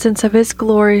the presence of his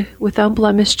glory with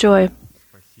unblemished joy.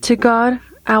 To God,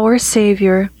 our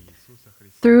Savior,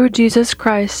 through Jesus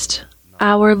Christ,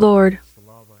 our Lord,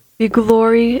 be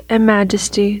glory and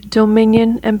majesty,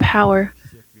 dominion and power,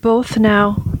 both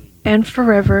now and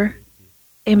forever.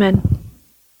 Amen.